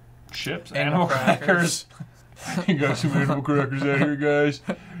 Chips, animal crackers. You got some animal crackers out here, guys.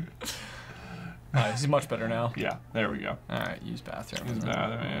 He's much better now. Yeah, there we go. All right, use bathroom.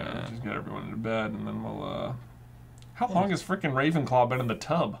 Yeah. Just get everyone into bed, and then we'll. How long has freaking Ravenclaw been in the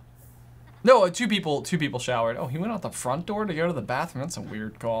tub? No, two people showered. Oh, he went out the front door to go to the bathroom. That's a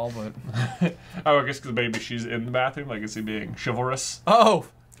weird call, but. Oh, I guess because maybe she's in the bathroom. Like, is he being chivalrous? Oh,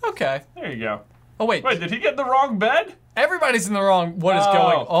 okay. There you go. Oh wait. Wait, did he get the wrong bed? Everybody's in the wrong. What is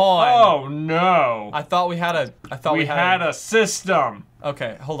going on? Oh no! I thought we had a. We had a system.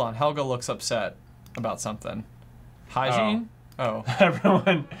 Okay, hold on. Helga looks upset about something. Hygiene? Oh.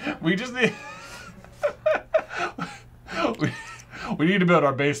 Everyone, we just need. we need to build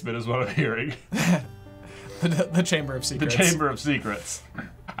our basement, is what I'm hearing. the Chamber of Secrets. The Chamber of Secrets.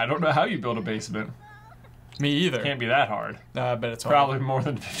 I don't know how you build a basement. Me either. Can't be that hard. I bet it's hard. Probably more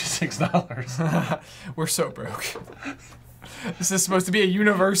than $56. We're so broke. This is supposed to be a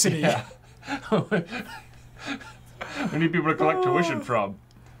university. Yeah. We need people to collect tuition from.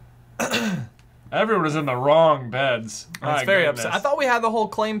 Everyone is in the wrong beds. That's very upset. I thought we had the whole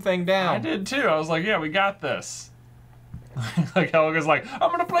claim thing down. I did too. I was like, yeah, we got this. Like Helga's like,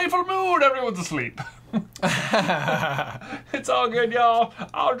 I'm in a playful mood. Everyone's asleep. It's all good, y'all.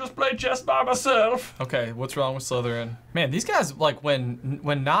 I'll just play chess by myself. Okay, what's wrong with Slytherin? Man, these guys, like, when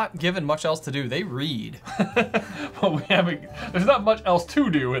not given much else to do, they read. Well, there's not much else to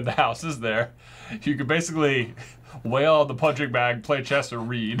do in the house, is there? You could basically wail on the punching bag, play chess, or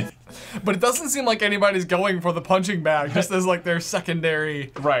read. But it doesn't seem like anybody's going for the punching bag, just as like their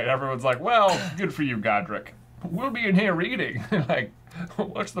secondary. Right, everyone's like, well, good for you, Godric. We'll be in here reading. Like,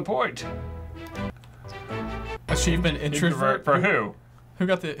 what's the point? Achievement introvert for who? Who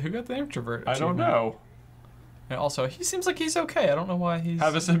got the introvert? I don't know. And also, he seems like he's okay. I don't know why he's.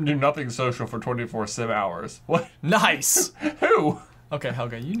 Have a sim do nothing social for 24 sim hours. What? Nice. Who? Okay,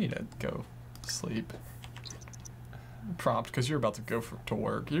 Helga, you need to go sleep. Prompt, because you're about to go to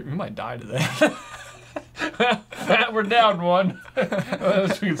work. You might die today. We're down one. We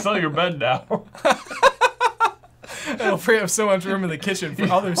can sell your bed now. It'll free up so much room in the kitchen for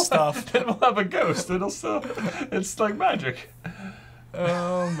other stuff. Then we'll have a ghost. It's like magic.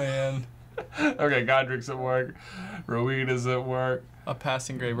 Oh, man. Okay, Godric's at work. Rowena's at work. A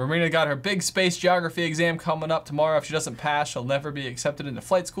passing grade. Rowena got her big space geography exam coming up tomorrow. If she doesn't pass, she'll never be accepted into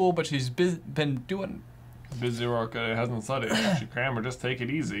flight school, but she's been doing... Busy work, hasn't studied. She cram or just take it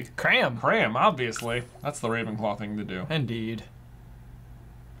easy. Cram. Cram, obviously. That's the Ravenclaw thing to do. Indeed.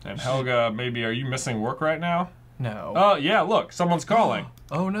 And Helga, maybe, are you missing work right now? No. Oh, yeah, look, someone's calling.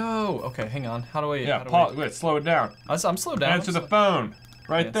 Oh, no. Okay, hang on. How do we... Yeah, pause. Wait, slow it down. I'm slowed down. Answer the phone.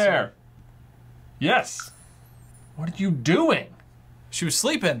 Right there. Yes. What are you doing? She was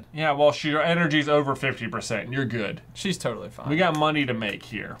sleeping. Yeah, well, your energy's over 50%. You're good. She's totally fine. We got money to make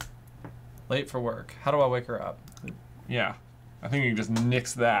here. Late for work. How do I wake her up? Yeah. I think you can just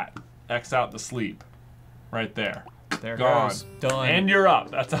nix that. X out the sleep. Right there. There it Gone. goes. Done. And you're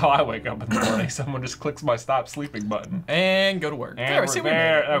up. That's how I wake up in the morning. Someone just clicks my stop sleeping button. And go to work. And there, we're see,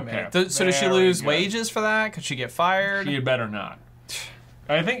 there. we made it. Okay. So does she Very lose good. wages for that? Could she get fired? You better not.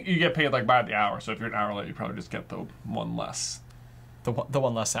 I think you get paid like by the hour, so if you're an hour late, you probably just get the one less. The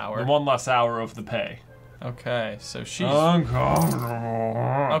one less hour. The one less hour of the pay. Okay, so she's...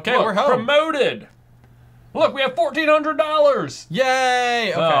 Uncomfortable. Okay, Look, we're home. Promoted! Look, we have $1,400!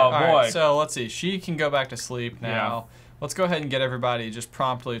 Yay! Okay, Oh, all right, boy. so let's see. She can go back to sleep now. Yeah. Let's go ahead and get everybody just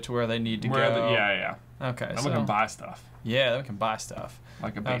promptly to where they need to go. Yeah. Okay, And so... we can buy stuff. Yeah, then we can buy stuff.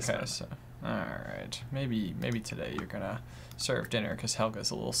 Like a Okay, basement. so... Alright. Maybe today you're gonna serve dinner because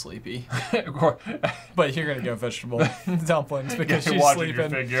Helga's a little sleepy. But you're gonna go vegetable dumplings because she's watching your sleeping.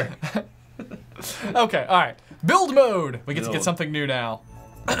 figure. Okay, alright. Build mode! We get to Build. get something new now.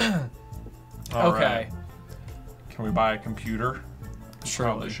 All Okay. right. Can we buy a computer?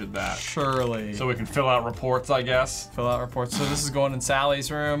 Surely. Probably should that. Surely. So we can fill out reports, I guess. Fill out reports. So this is going in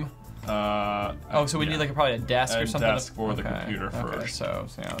Sally's room. Oh, so we need like probably a desk or something. Desk for the computer Okay, first. so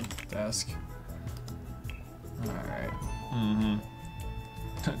yeah, desk. All right. Mm-hmm.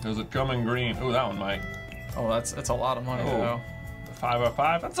 Does it come in green? Oh, that one might. Oh, that's a lot of money though.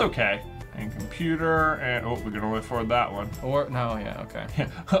 505. That's okay. And computer, and oh, we can only afford that one. Or no, yeah, okay.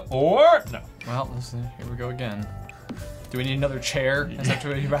 Or no. Well, here we go again. Do we need another chair? Is that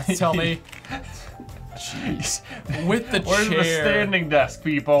what you're about to tell me? Jeez. With the Where's chair. the standing desk,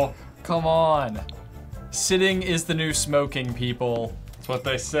 people? Come on. Sitting is the new smoking, people. That's what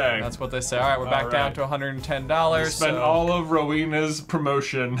they say. That's what they say. All right, we're back down to $110. Spend all of Rowena's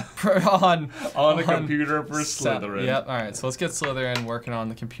promotion on a computer for Slytherin. Yep. All right, so let's get Slytherin working on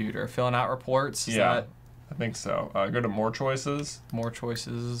the computer, filling out reports. Is Yeah, that I think so. Go to more choices more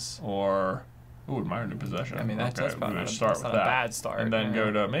choices? or admired new possession. I mean, that's okay, probably we're not, gonna start that's with not a that. bad start. And then yeah.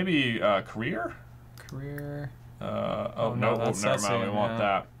 go to maybe career. Career. Oh no, no, that's never mind. it, We want yeah.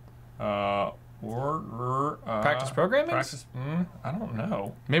 that. Practice programming? Practice. I don't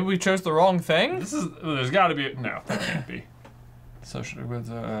know. Maybe we chose the wrong thing. This is. There's got to be. No, that can't be. Social with.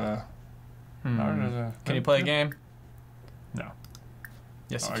 Can you play a game? No.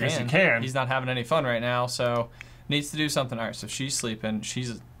 Yes, Oh, he I guess can. he can. He's not having any fun right now, so needs to do something. All right, so she's sleeping. She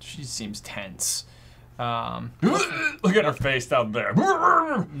seems tense. Look at her face down there.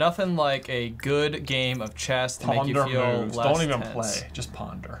 Nothing like a good game of chess to make you Ponder feel moves. less Don't even tense. play. Just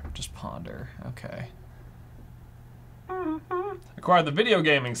ponder. Just ponder. Okay. Acquire the video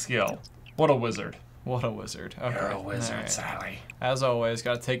gaming skill. What a wizard. What a wizard. Okay. You're a wizard, All right. Sally. As always,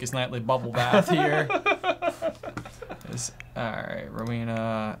 got to take his nightly bubble bath here. All right,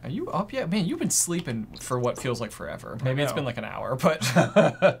 Rowena, are you up yet? Man, you've been sleeping for what feels like forever. Maybe it's know. been like an hour, but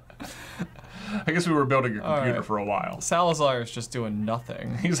I guess we were building a computer right. for a while. Salazar is just doing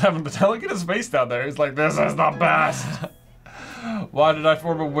nothing. He's having the look at his face down there. He's like, this is the best. Why did I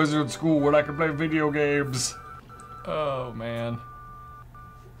form a wizard school when I can play video games? Oh man.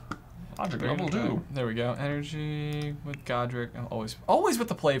 Logic level 2. There we go. Energy with Godric. Oh, always with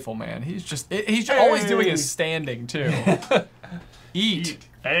the playful man. He's always doing his standing too. Eat.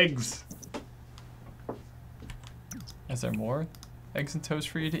 Eggs. Is there more eggs and toast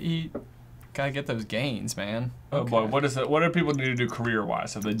for you to eat? Gotta get those gains, man. Oh boy, what is it? What do people need to do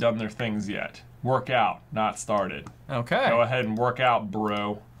career-wise? Have they done their things yet? Work out, not started. Okay. Go ahead and work out,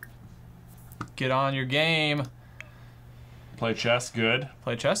 bro. Get on your game. Play chess, good.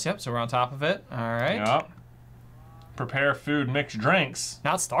 Play chess, yep, so we're on top of it. All right. Yep. Prepare food, mix drinks.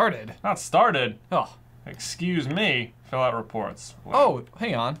 Not started. Not started. Oh. Excuse me. Fill out reports. Wow. Oh,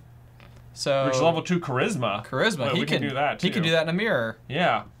 hang on. So. Reach level 2 charisma. Charisma. Wait, he we can do that too. He can do that in a mirror.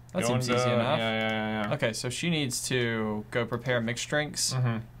 Yeah. That seems easy enough. Yeah. Okay, so she needs to go prepare mixed drinks.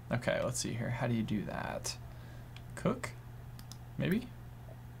 Mm-hmm. Okay, let's see here. How do you do that? Cook? Maybe?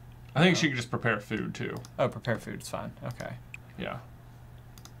 I think she could just prepare food too. Oh, prepare food. It's fine. Okay. Yeah.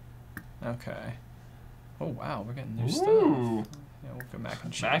 Okay. Oh, wow. We're getting new stuff. Ooh. Yeah, we'll go mac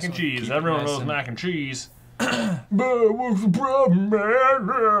and cheese. Mac and We'll cheese. keep it Everyone nice loves and- mac and cheese. But what's the problem,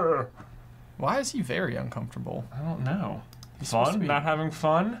 man? Why is he very uncomfortable? I don't know. He's supposed to Fun? be- Not having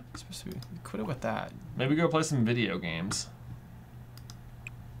fun? He's supposed to be... Quit it with that. Maybe go play some video games.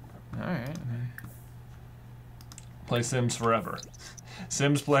 Alright. Play Sims forever.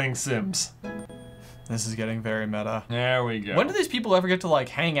 Sims playing Sims. This is getting very meta. There we go. When do these people ever get to, like,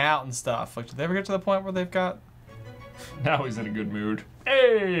 hang out and stuff? Like, do they ever get to the point where they've got... Now he's in a good mood.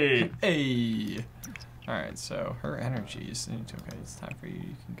 Hey! Hey! Alright, so her energies... Okay, it's time for you.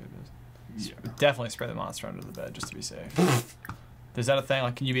 You can go to... Yeah. Definitely spray the monster under the bed just to be safe. Is that a thing?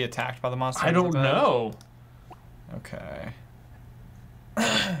 Like, can you be attacked by the monster? I under don't the bed? know. Okay.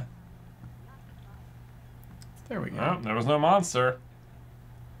 There we go. Oh, there was no monster.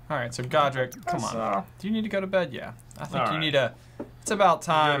 Alright, so Godric, come on. Do you need to go to bed? Yeah. I think you Alright. need to... It's about Go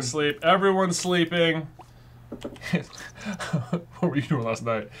time. to sleep. Everyone's sleeping. What were you doing last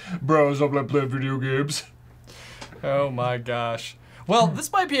night? Bro, I was up playing video games. Oh my gosh. Well,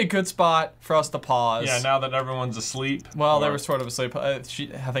 this might be a good spot for us to pause. Yeah, now that everyone's asleep. Well, they Or- were sort of asleep. I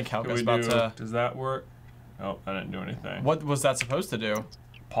think Can Helga's we about do, to... does that work? Oh, I didn't do anything. What was that supposed to do?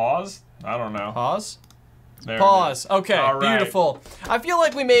 Pause? I don't know. Pause? There it Pause. is. Okay, All right. beautiful. I feel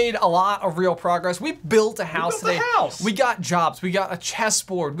like we made a lot of real progress. We built a house built a today. house. We got jobs. We got a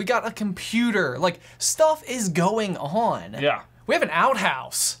chessboard. We got a computer. Like, stuff is going on. Yeah, We have an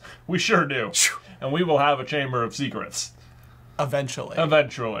outhouse. we sure do. And we will have a Chamber of Secrets. Eventually.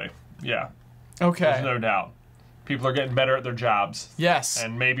 Eventually. Yeah, Okay. there's no doubt. People are getting better at their jobs. Yes.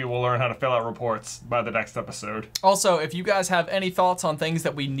 And maybe we'll learn how to fill out reports by the next episode. Also, if you guys have any thoughts on things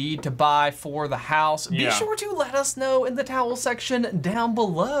that we need to buy for the house, be Yeah. sure to let us know in the towel section down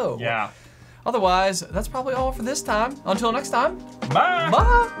below. Yeah. Otherwise, that's probably all for this time. Until next time, Bye!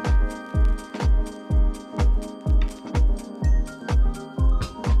 bye!